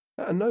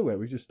 out of nowhere,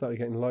 we've just started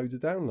getting loads of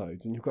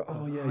downloads. And you've got,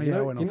 you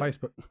know, went on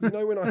Facebook. You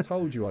know when I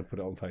told you I'd put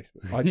it on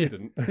Facebook? I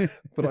didn't.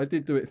 But I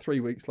did do it 3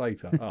 weeks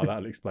later. Oh,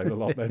 that'll explain a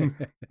lot then.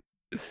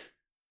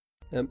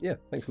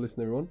 Thanks for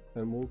listening, everyone.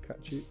 And we'll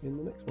catch you in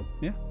the next one.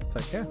 Yeah,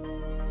 take care.